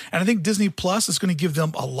out. And I think Disney Plus is going to give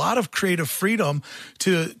them a lot of creative freedom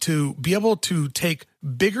to be able to take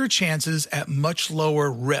bigger chances at much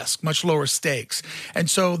lower risk, much lower stakes. And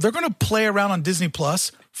so they're going to play around on Disney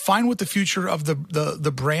Plus, find what the future of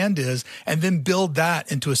the brand is, and then build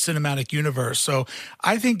that into a cinematic universe. So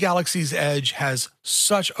I think Galaxy's Edge has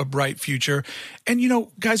such a bright future. And,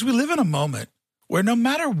 guys, we live in a moment where no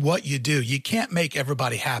matter what you do, you can't make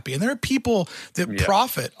everybody happy. And there are people that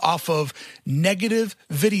profit off of negative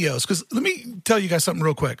videos. Because let me tell you guys something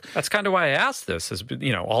real quick. That's kind of why I asked this, is,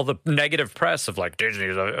 all the negative press of like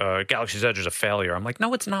Disney's Galaxy's Edge is a failure. I'm like,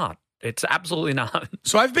 no, it's not. It's absolutely not.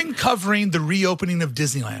 So I've been covering the reopening of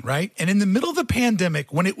Disneyland, right? And in the middle of the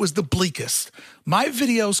pandemic, when it was the bleakest, my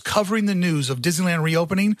videos covering the news of Disneyland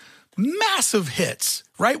reopening, massive hits,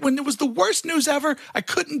 right? When it was the worst news ever, I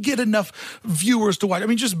couldn't get enough viewers to watch. I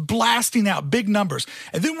mean, just blasting out big numbers.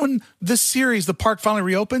 And then when this series, the park finally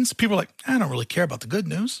reopens, people are like, I don't really care about the good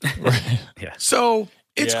news. Right. Yeah. So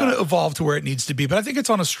it's going to evolve to where it needs to be. But I think it's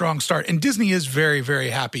on a strong start. And Disney is very, very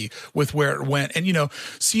happy with where it went. And,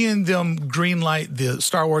 seeing them greenlight the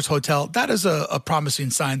Star Wars Hotel, that is a promising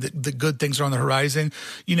sign that the good things are on the horizon.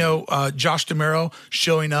 Josh D'Amaro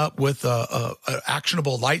showing up with an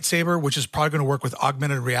actionable lightsaber, which is probably going to work with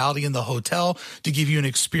augmented reality in the hotel to give you an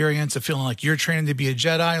experience of feeling like you're training to be a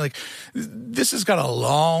Jedi. Like, this has got a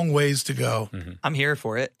long ways to go. Mm-hmm. I'm here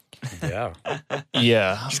for it. Yeah.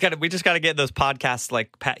 Yeah. We just got to get those podcasts,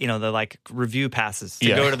 the review passes to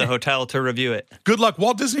go to the hotel to review it. Good luck.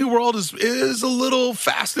 Walt Disney World is a little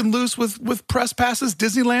fast and loose with press passes.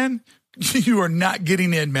 Disneyland, you are not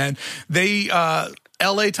getting in, man. They,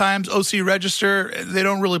 LA Times, OC Register, they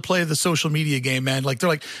don't really play the social media game, man. Like, they're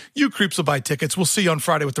like, you creeps will buy tickets. We'll see you on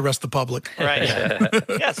Friday with the rest of the public. Right.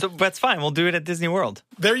 Yeah, so that's fine. We'll do it at Disney World.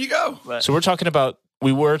 There you go. So we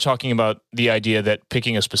were talking about the idea that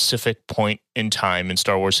picking a specific point in time in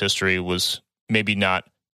Star Wars history was maybe not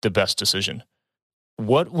the best decision.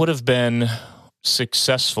 What would have been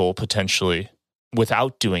successful potentially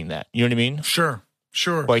without doing that? You know what I mean? Sure.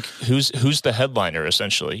 Like, who's the headliner,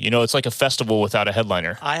 essentially? It's like a festival without a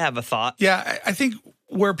headliner. I have a thought. Yeah, I think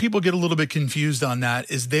where people get a little bit confused on that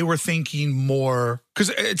is they were thinking more, because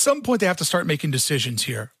at some point they have to start making decisions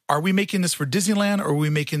here. Are we making this for Disneyland, or are we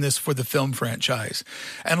making this for the film franchise?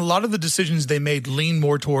 And a lot of the decisions they made lean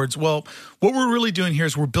more towards, well, what we're really doing here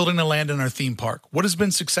is we're building a land in our theme park. What has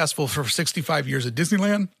been successful for 65 years at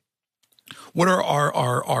Disneyland? What are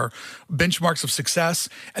our benchmarks of success?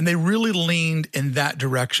 And they really leaned in that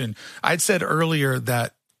direction. I'd said earlier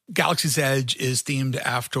that Galaxy's Edge is themed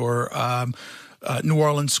after New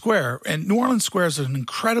Orleans Square. And New Orleans Square is an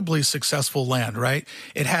incredibly successful land, right?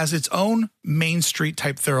 It has its own Main Street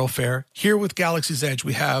type thoroughfare. Here with Galaxy's Edge,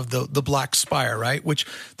 we have the Black Spire, right? Which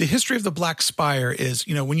the history of the Black Spire is,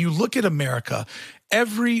 when you look at America,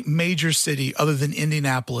 every major city other than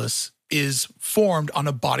Indianapolis is formed on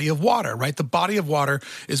a body of water, right? The body of water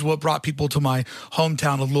is what brought people to my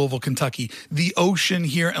hometown of Louisville, Kentucky. The ocean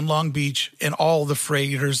here in Long Beach and all the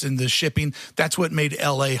freighters and the shipping, that's what made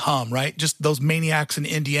LA hum, right? Just those maniacs in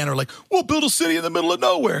Indiana are like, we'll build a city in the middle of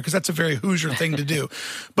nowhere, because that's a very Hoosier thing to do.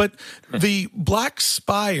 But the Black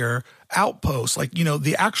Spire outpost, like,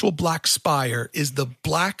 the actual Black Spire is the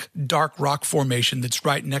black dark rock formation that's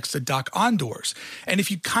right next to Doc Ondor's. And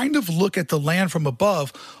if you kind of look at the land from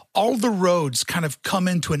above, all the roads kind of come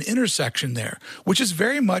into an intersection there, which is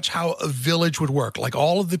very much how a village would work. Like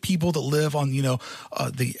all of the people that live on,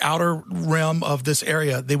 the outer rim of this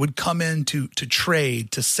area, they would come in to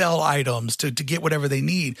trade, to sell items, to get whatever they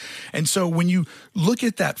need. And so when you look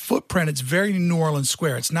at that footprint, it's very New Orleans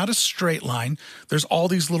Square. It's not a straight line. There's all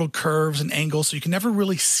these little curves and angles, so you can never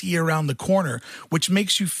really see around the corner, which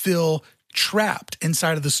makes you feel trapped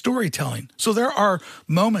inside of the storytelling. So there are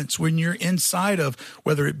moments when you're inside of,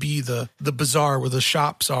 whether it be the bazaar where the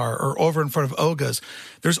shops are or over in front of Oga's,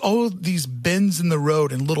 there's all these bends in the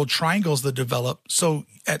road and little triangles that develop. So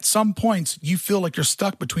at some points you feel like you're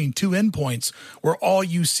stuck between two endpoints where all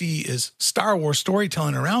you see is Star Wars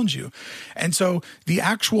storytelling around you. And so the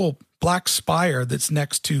actual Black Spire that's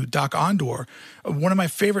next to Doc Ondor, one of my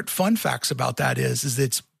favorite fun facts about that is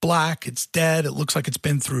it's black, it's dead, it looks like it's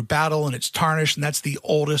been through battle, and it's tarnished, and that's the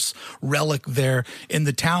oldest relic there in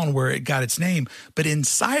the town where it got its name. But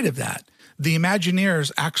inside of that, the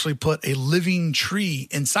Imagineers actually put a living tree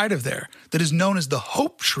inside of there that is known as the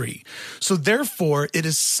Hope Tree. So therefore, it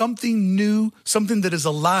is something new, something that is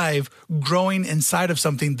alive, growing inside of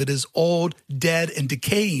something that is old, dead, and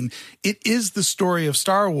decaying. It is the story of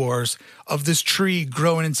Star Wars, of this tree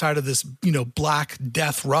growing inside of this, black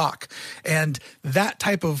death rock. And that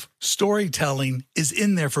type of storytelling is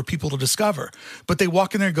in there for people to discover. But they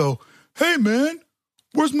walk in there and go, hey, man,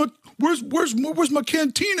 where's my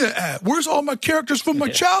cantina at? Where's all my characters from my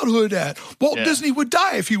childhood at? Walt Disney would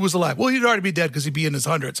die if he was alive. Well, he'd already be dead because he'd be in his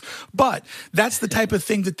hundreds. But that's the type of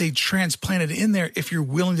thing that they transplanted in there if you're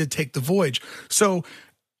willing to take the voyage. So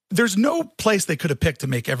there's no place they could have picked to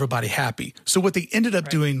make everybody happy. So what they ended up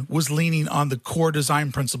doing was leaning on the core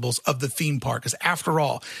design principles of the theme park. Because after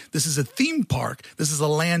all, this is a theme park. This is a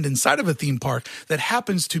land inside of a theme park that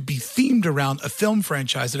happens to be themed around a film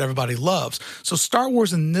franchise that everybody loves. So Star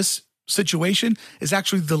Wars in this situation is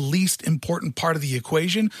actually the least important part of the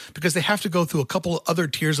equation, because they have to go through a couple of other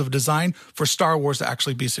tiers of design for Star Wars to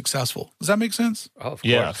actually be successful. Does that make sense? Oh, of course.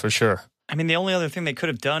 Yeah, for sure. I mean, the only other thing they could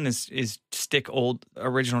have done is stick old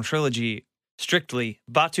original trilogy strictly.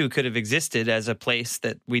 Batuu could have existed as a place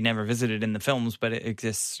that we never visited in the films, but it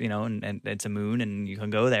exists, and it's a moon and you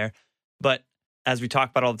can go there. But as we talk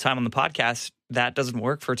about all the time on the podcast, that doesn't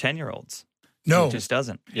work for 10-year-olds. No. It just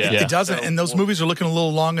doesn't. Yeah. It doesn't. So, and those movies are looking a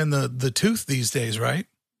little long in the tooth these days, right?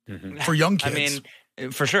 Mm-hmm. For young kids. I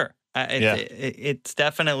mean, for sure. It's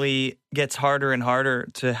definitely gets harder and harder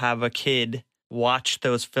to have a kid watch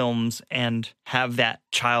those films and have that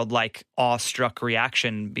childlike awestruck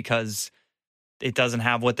reaction because it doesn't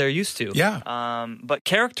have what they're used to. Yeah. But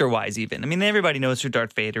character-wise even, I mean, everybody knows who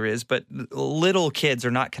Darth Vader is, but little kids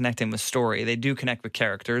are not connecting with story. They do connect with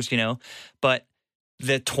characters, but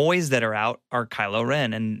the toys that are out are Kylo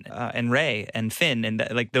Ren and Rey and Finn, and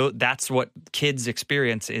that's what kids'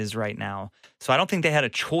 experience is right now. So I don't think they had a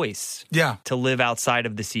choice to live outside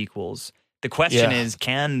of the sequels. The question is,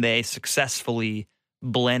 can they successfully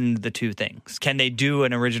blend the two things? Can they do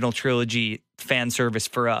an original trilogy fan service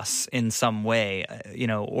for us in some way,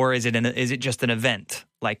 or is it just an event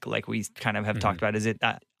like we kind of have talked about? Is it?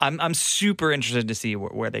 I'm super interested to see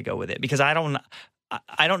where they go with it, because I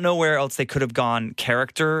don't know where else they could have gone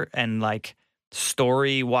character and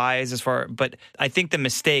story wise but I think the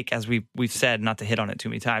mistake, as we've said, not to hit on it too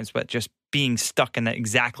many times, but just being stuck in that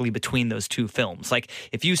exactly between those two films. Like,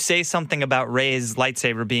 if you say something about Rey's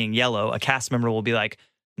lightsaber being yellow, a cast member will be like,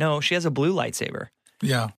 no, she has a blue lightsaber.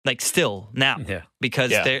 Yeah. Still now,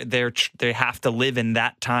 because they have to live in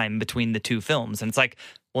that time between the two films. And it's like,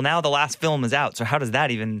 well, now the last film is out. So how does that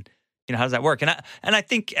even, how does that work? And I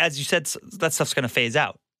think, as you said, that stuff's going to phase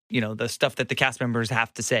out, the stuff that the cast members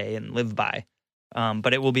have to say and live by.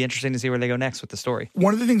 But it will be interesting to see where they go next with the story.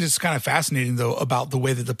 One of the things that's kind of fascinating, though, about the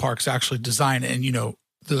way that the park's actually designed, and,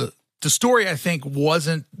 the story, I think,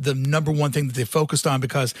 wasn't the number one thing that they focused on,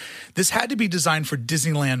 because this had to be designed for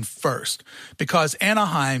Disneyland first, because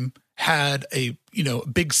Anaheim had a,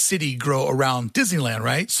 big city grow around Disneyland,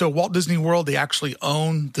 right? So Walt Disney World, they actually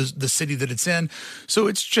own the city that it's in. So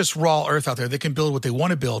it's just raw earth out there. They can build what they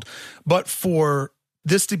want to build. But for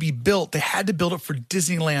this to be built, they had to build it for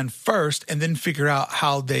Disneyland first and then figure out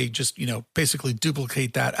how they just, basically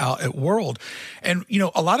duplicate that out at World. And,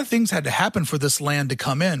 a lot of things had to happen for this land to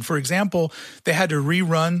come in. For example, they had to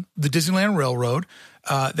rerun the Disneyland Railroad.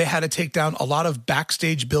 They had to take down a lot of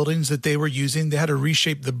backstage buildings that they were using. They had to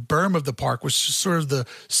reshape the berm of the park, which is sort of the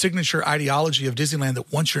signature ideology of Disneyland,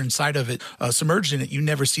 that once you're inside of it, submerged in it, you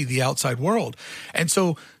never see the outside world. And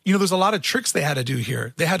so, there's a lot of tricks they had to do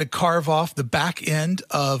here. They had to carve off the back end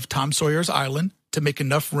of Tom Sawyer's Island to make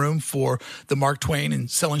enough room for the Mark Twain and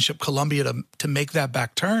sailing ship Columbia to make that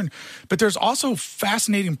back turn. But there's also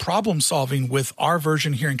fascinating problem solving with our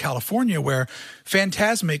version here in California, where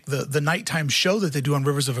Fantasmic, the nighttime show that they do on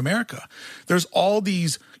Rivers of America, there's all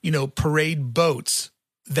these, parade boats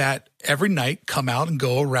that every night come out and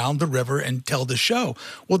go around the river and tell the show.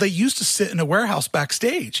 Well, they used to sit in a warehouse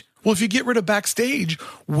backstage. Well, if you get rid of backstage,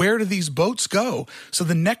 where do these boats go? So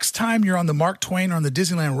the next time you're on the Mark Twain or on the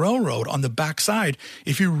Disneyland Railroad on the backside,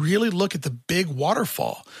 if you really look at the big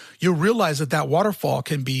waterfall, you'll realize that waterfall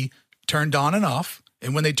can be turned on and off.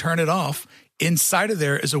 And when they turn it off, inside of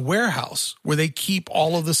there is a warehouse where they keep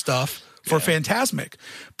all of the stuff for Fantasmic.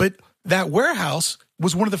 But that warehouse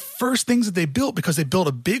was one of the first things that they built, because they built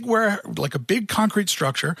a big like a big concrete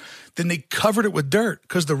structure. Then they covered it with dirt,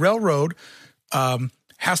 because the railroad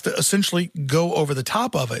has to essentially go over the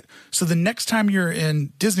top of it. So the next time you're in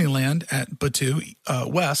Disneyland at Batu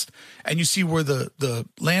West and you see where the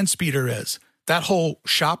land speeder is, that whole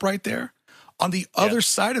shop right there, on the other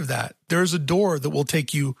side of that, there's a door that will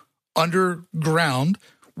take you underground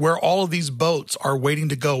where all of these boats are waiting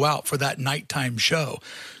to go out for that nighttime show.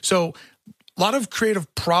 So a lot of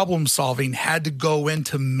creative problem solving had to go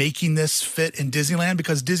into making this fit in Disneyland,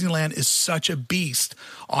 because Disneyland is such a beast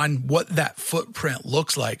on what that footprint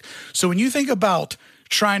looks like. So when you think about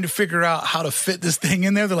trying to figure out how to fit this thing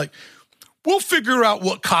in there, they're like, we'll figure out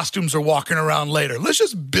what costumes are walking around later. Let's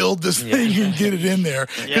just build this thing and get it in there.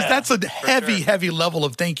 Because that's a heavy level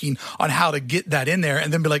of thinking on how to get that in there,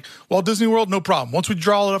 and then be like, well, Disney World, no problem. Once we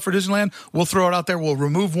draw it up for Disneyland, we'll throw it out there. We'll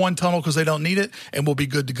remove one tunnel because they don't need it, and we'll be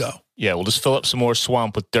good to go. Yeah, we'll just fill up some more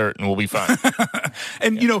swamp with dirt and we'll be fine.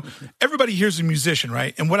 And, everybody here's a musician,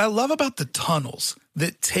 right? And what I love about the tunnels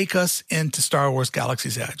that take us into Star Wars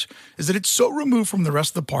Galaxy's Edge is that it's so removed from the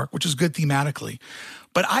rest of the park, which is good thematically.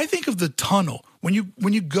 But I think of the tunnel, when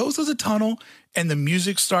you go through the tunnel and the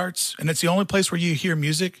music starts, and it's the only place where you hear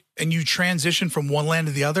music, and you transition from one land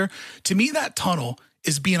to the other, to me, that tunnel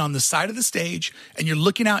is being on the side of the stage, and you're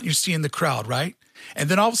looking out and you're seeing the crowd, right? And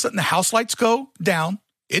then all of a sudden the house lights go down.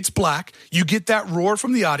 It's black. You get that roar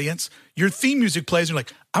from the audience. Your theme music plays. And you're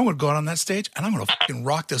like, I'm going to go out on that stage and I'm going to fucking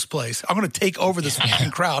rock this place. I'm going to take over this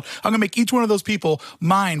fucking crowd. I'm going to make each one of those people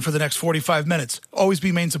mine for the next 45 minutes. Always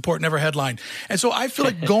be main support, never headline. And so I feel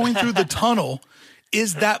like going through the tunnel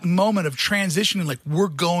is that moment of transitioning, like we're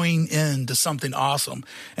going into something awesome.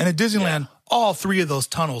 And at Disneyland, all three of those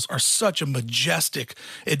tunnels are such a majestic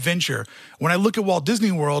adventure. When I look at Walt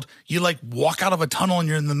Disney World, you like walk out of a tunnel and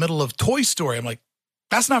you're in the middle of Toy Story. I'm like,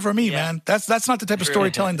 that's not for me, man. That's not the type of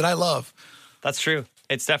storytelling that I love. That's true.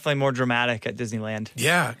 It's definitely more dramatic at Disneyland.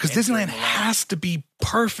 Yeah, because Disneyland has to be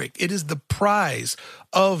perfect. It is the prize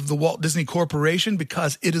of the Walt Disney Corporation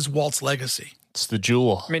because it is Walt's legacy. It's the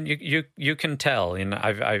jewel. I mean, you can tell.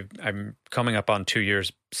 I'm coming up on 2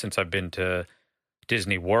 years since I've been to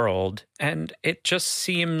Disney World, and it just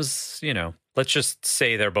seems, let's just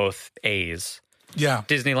say they're both A's. Yeah.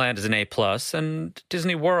 Disneyland is an A+, and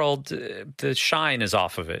Disney World, the shine is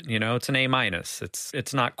off of it. It's an A-.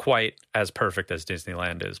 It's not quite as perfect as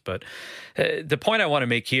Disneyland is. But the point I want to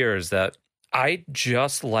make here is that I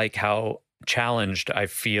just like how challenged I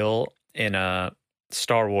feel in a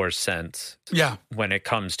Star Wars sense when it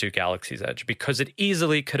comes to Galaxy's Edge, because it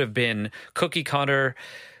easily could have been cookie cutter.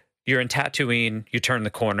 You're in Tatooine, you turn the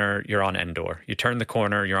corner, you're on Endor. You turn the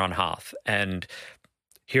corner, you're on Hoth. And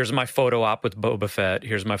here's my photo op with Boba Fett.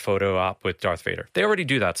 Here's my photo op with Darth Vader. They already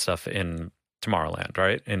do that stuff in Tomorrowland,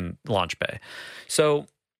 right? In Launch Bay. So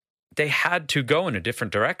they had to go in a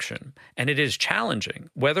different direction. And it is challenging.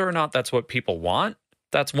 Whether or not that's what people want,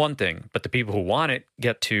 that's one thing. But the people who want it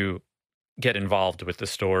get to get involved with the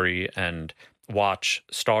story and watch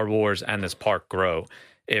Star Wars and this park grow.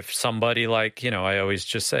 If somebody like, I always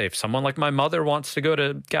just say, if someone like my mother wants to go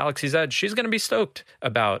to Galaxy's Edge, she's going to be stoked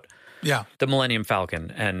about the Millennium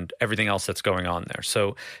Falcon and everything else that's going on there.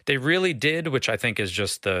 So they really did, which I think is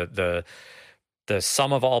just the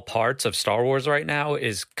sum of all parts of Star Wars right now,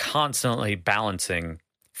 is constantly balancing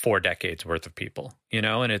 4 decades worth of people, and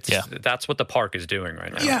that's what the park is doing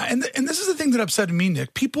right now. Yeah, and this is the thing that upset me,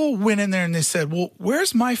 Nick. People went in there and they said, well,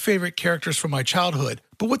 where's my favorite characters from my childhood?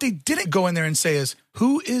 But what they didn't go in there and say is,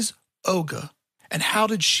 who is Oga? And how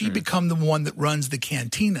did she become the one that runs the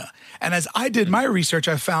cantina? And as I did my research,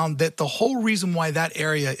 I found that the whole reason why that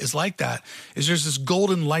area is like that is there's this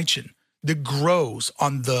golden lichen that grows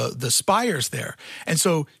on the spires there. And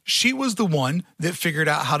so she was the one that figured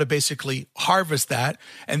out how to basically harvest that.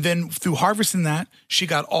 And then through harvesting that, she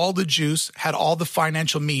got all the juice, had all the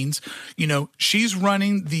financial means. She's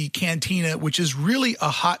running the cantina, which is really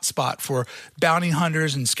a hot spot for bounty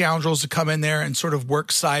hunters and scoundrels to come in there and sort of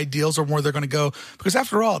work side deals on where they're going to go. Because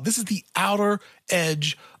after all, this is the outer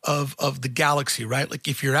edge of the galaxy, right? Like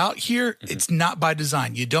if you're out here, it's not by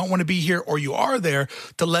design. You don't want to be here, or you are there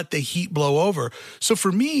to let the heat blow over. So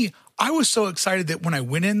for me, I was so excited that when I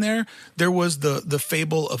went in there, there was the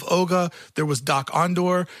fable of Oga, there was Doc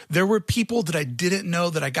Ondor, there were people that I didn't know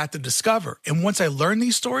that I got to discover. And once I learned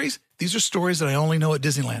these are stories that I only know at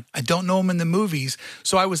Disneyland. I don't know them in the movies.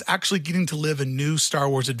 So I was actually getting to live a new Star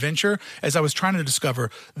Wars adventure as I was trying to discover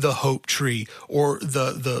the Hope Tree or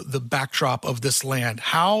the backdrop of this land.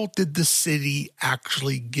 How did the city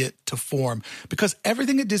actually get to form? Because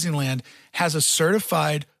everything at Disneyland has a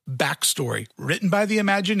certified backstory written by the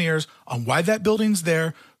Imagineers on why that building's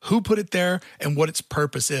there, who put it there, and what its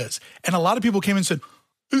purpose is. And a lot of people came and said,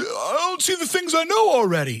 I don't see the things I know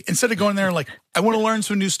already. Instead of going there and like, I want to learn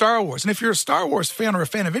some new Star Wars. And if you're a Star Wars fan or a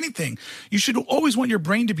fan of anything, you should always want your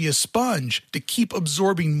brain to be a sponge to keep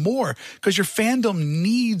absorbing more, because your fandom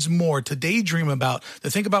needs more to daydream about, to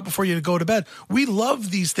think about before you go to bed. We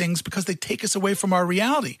love these things because they take us away from our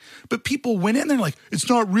reality. But people went in there like, it's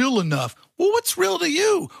not real enough. Well, what's real to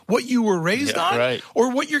you? What you were raised on, right,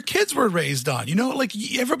 or what your kids were raised on? Like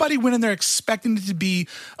everybody went in there expecting it to be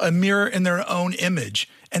a mirror in their own image.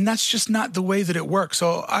 And that's just not the way that it works.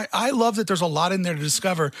 So I love that there's a lot in there to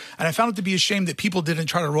discover. And I found it to be a shame that people didn't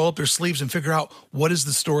try to roll up their sleeves and figure out what is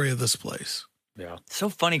the story of this place. Yeah. So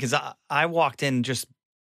funny because I walked in just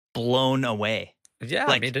blown away. Yeah,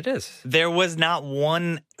 I mean, it is. There was not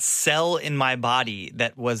one cell in my body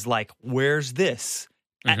that was like, where's this?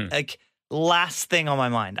 Like, last thing on my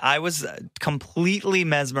mind. I was completely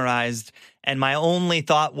mesmerized. And my only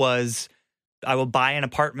thought was, I will buy an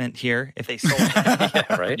apartment here if they sold it.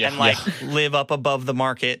 Yeah, right. And live up above the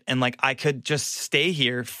market. And I could just stay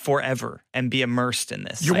here forever and be immersed in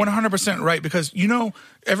this. You're 100% right, because,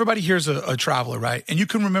 everybody here's a traveler, right? And you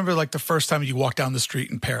can remember the first time you walked down the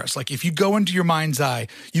street in Paris. Like if you go into your mind's eye,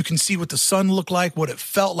 you can see what the sun looked like, what it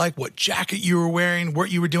felt like, what jacket you were wearing,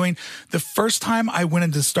 what you were doing. The first time I went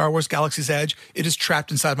into Star Wars Galaxy's Edge, it is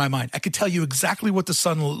trapped inside my mind. I could tell you exactly what the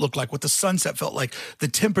sun looked like, what the sunset felt like, the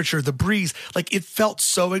temperature, the breeze. Like it felt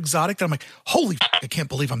so exotic that I'm like, holy I can't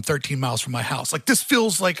believe I'm 13 miles from my house. Like this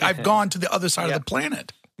feels like I've gone to the other side of the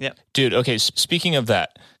planet. Yeah. Dude, okay, speaking of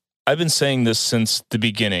that, I've been saying this since the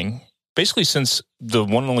beginning, basically since the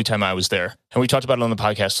one and only time I was there. And we talked about it on the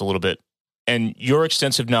podcast a little bit. And your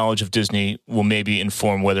extensive knowledge of Disney will maybe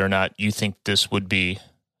inform whether or not you think this would be,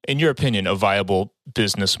 in your opinion, a viable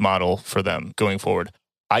business model for them going forward.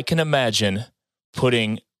 I can imagine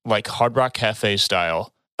putting like Hard Rock Cafe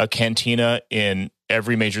style, a cantina in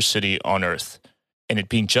every major city on Earth, and it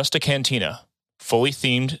being just a cantina, fully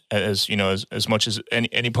themed as much as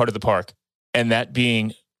any part of the park, and that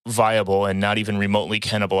being viable and not even remotely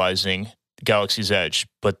cannibalizing Galaxy's Edge,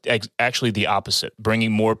 but actually the opposite,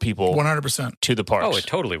 bringing more people 100% to the parks. Oh, it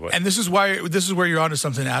totally would. And this is where you're onto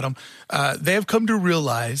something, Adam. They have come to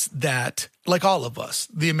realize that, like all of us,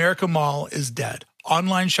 the America Mall is dead.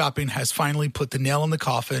 Online shopping has finally put the nail in the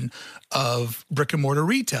coffin of brick and mortar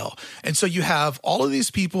retail. And so you have all of these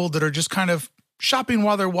people that are just kind of shopping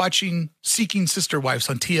while they're watching Seeking Sister Wives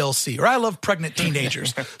on TLC, or I love pregnant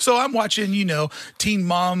teenagers. So I'm watching, Teen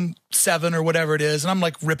Mom 7 or whatever it is, and I'm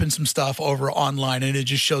like ripping some stuff over online and it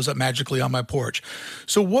just shows up magically on my porch.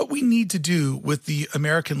 So what we need to do with the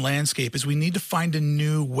American landscape is we need to find a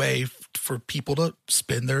new way for people to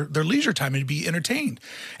spend their leisure time and be entertained.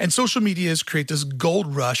 And social media has created this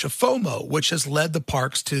gold rush of FOMO, which has led the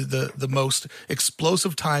parks to the most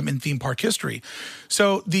explosive time in theme park history.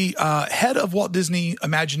 So the head of Walt Disney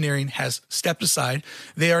Imagineering has stepped aside.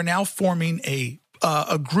 They are now forming a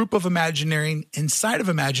group of Imagineering inside of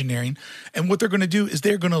Imagineering. And what they're going to do is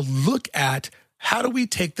they're going to look at how do we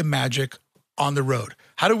take the magic on the road?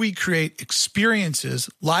 How do we create experiences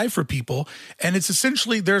live for people? And it's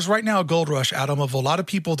essentially, there's right now a gold rush, Adam, of a lot of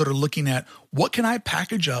people that are looking at what can I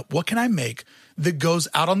package up? What can I make that goes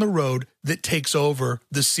out on the road that takes over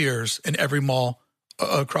the Sears in every mall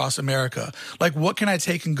across America? Like, what can I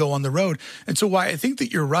take and go on the road? And so why I think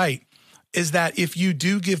that you're right is that if you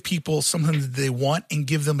do give people something that they want and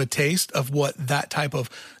give them a taste of what that type of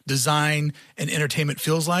design and entertainment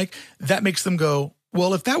feels like, that makes them go,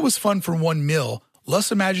 well, if that was fun for one meal,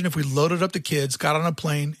 let's imagine if we loaded up the kids, got on a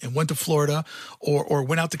plane and went to Florida or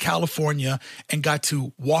went out to California and got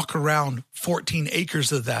to walk around 14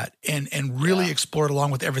 acres of that and really explore it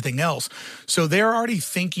along with everything else. So they're already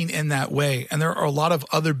thinking in that way. And there are a lot of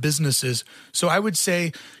other businesses. So I would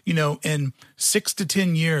say, in 6 to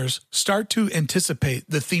 10 years, start to anticipate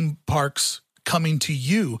the theme parks coming to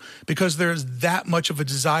you, because there's that much of a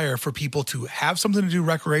desire for people to have something to do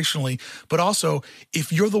recreationally. But also,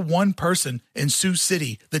 if you're the one person in Sioux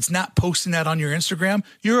City that's not posting that on your Instagram,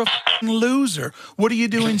 you're a loser. What are you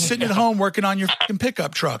doing sitting at home working on your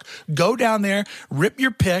pickup truck? Go down there, rip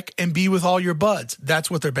your pick, and be with all your buds.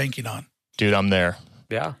 That's what they're banking on. Dude, I'm there.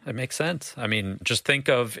 Yeah, it makes sense. I mean, just think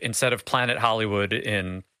of, instead of Planet Hollywood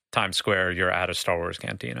in Times Square, you're at a Star Wars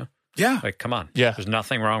cantina. Yeah. Like, come on. Yeah. There's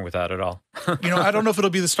nothing wrong with that at all. I don't know if it'll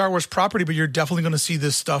be the Star Wars property, but you're definitely going to see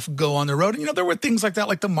this stuff go on the road. And, there were things like that,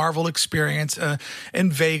 like the Marvel experience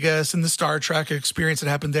in Vegas and the Star Trek experience that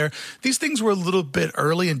happened there. These things were a little bit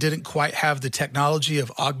early and didn't quite have the technology of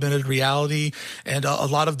augmented reality and a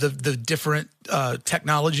lot of the different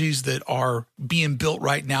technologies that are being built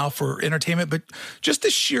right now for entertainment, but just the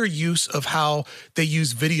sheer use of how they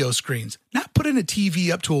use video screens. Not putting a TV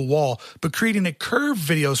up to a wall, but creating a curved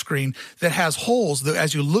video screen that has holes that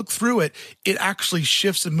as you look through it, it actually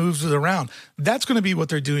shifts and moves it around. That's going to be what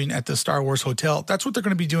they're doing at the Star Wars Hotel. That's what they're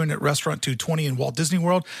going to be doing at Restaurant 220 in Walt Disney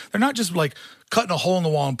World. They're not just like cutting a hole in the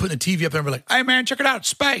wall and putting a TV up there and be like, hey man, check it out,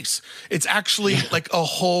 space. It's actually like a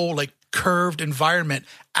whole curved environment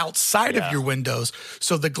outside of your windows.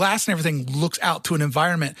 So the glass and everything looks out to an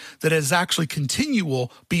environment that is actually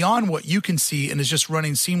continual beyond what you can see and is just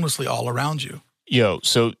running seamlessly all around you.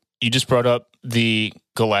 So you just brought up the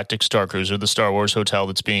Galactic Star Cruiser, the Star Wars hotel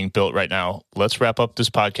that's being built right now. Let's wrap up this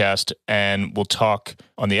podcast and we'll talk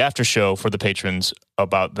on the after show for the patrons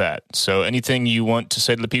about that. So anything you want to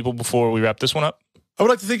say to the people before we wrap this one up? I would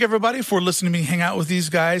like to thank everybody for listening to me hang out with these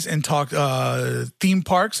guys and talk theme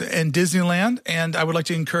parks and Disneyland. And I would like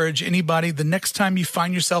to encourage anybody, the next time you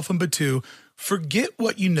find yourself in Batuu, forget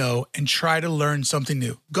what you know and try to learn something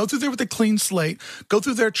new. Go through there with a clean slate. Go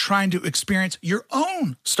through there trying to experience your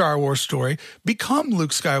own Star Wars story. Become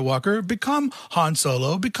Luke Skywalker, become Han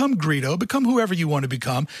Solo, become Greedo, become whoever you want to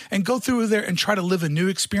become, and go through there and try to live a new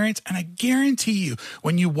experience. And I guarantee you,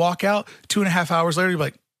 when you walk out 2.5 hours later, you're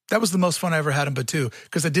like, that was the most fun I ever had in Batuu,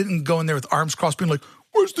 because I didn't go in there with arms crossed being like,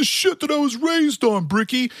 where's the shit that I was raised on,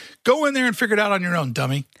 Bricky? Go in there and figure it out on your own,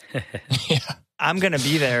 dummy. I'm going to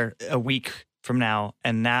be there a week from now,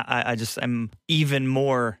 and now I'm even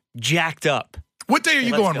more jacked up. What day are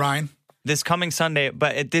you going, Ryan? This coming Sunday,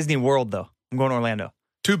 but at Disney World, though. I'm going to Orlando.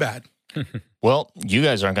 Too bad. Well, you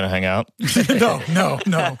guys aren't going to hang out. No.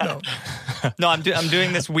 No, I'm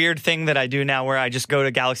doing this weird thing that I do now where I just go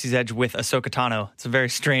to Galaxy's Edge with Ahsoka Tano. It's a very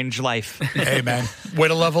strange life. Hey, man. Way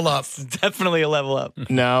to level up. Definitely a level up.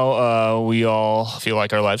 Now we all feel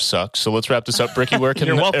like our lives suck. So let's wrap this up. Bricky, where can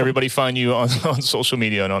everybody find you on social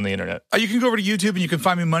media and on the internet? You can go over to YouTube and you can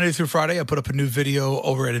find me Monday through Friday. I put up a new video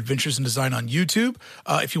over at Adventures in Design on YouTube.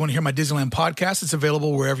 If you want to hear my Disneyland podcast, it's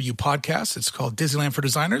available wherever you podcast. It's called Disneyland for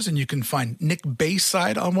Designers, and you can find Nick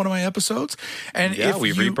Bayside on one of my episodes. And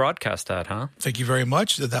we rebroadcast that, huh? Thank you very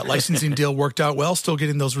much. That licensing deal worked out well. Still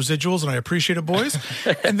getting those residuals, and I appreciate it, boys.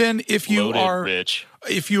 And then if you are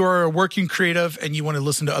a working creative and you want to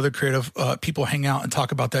listen to other creative people hang out and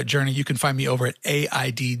talk about that journey, you can find me over at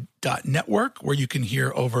AID.network, where you can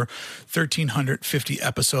hear over 1,350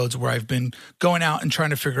 episodes where I've been going out and trying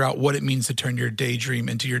to figure out what it means to turn your daydream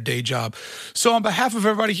into your day job. So on behalf of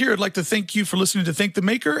everybody here, I'd like to thank you for listening to Thank the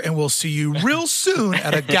Maker, and we'll see you real soon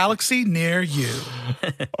at a galaxy near you.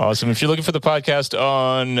 Awesome. If you're looking for the podcast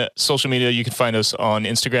on social media, you can find us on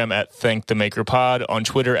Instagram at Thank the Maker Pod, on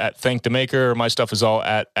Twitter at Thank the Maker. My stuff is all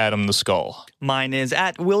at Adam the Skull. Mine is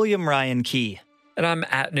at William Ryan Key. And I'm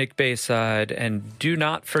at Nick Bayside. And do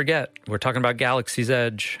not forget, we're talking about Galaxy's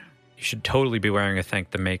Edge. You should totally be wearing a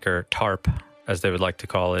Thank the Maker tarp, as they would like to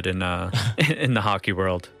call it in the hockey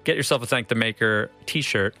world. Get yourself a Thank the Maker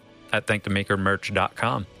t-shirt at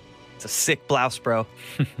thankthemakermerch.com. It's a sick blouse, bro.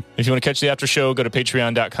 If you want to catch the after show, go to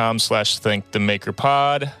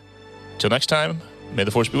patreon.com/thankthemakerpod. Till next time, may the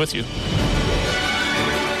force be with you.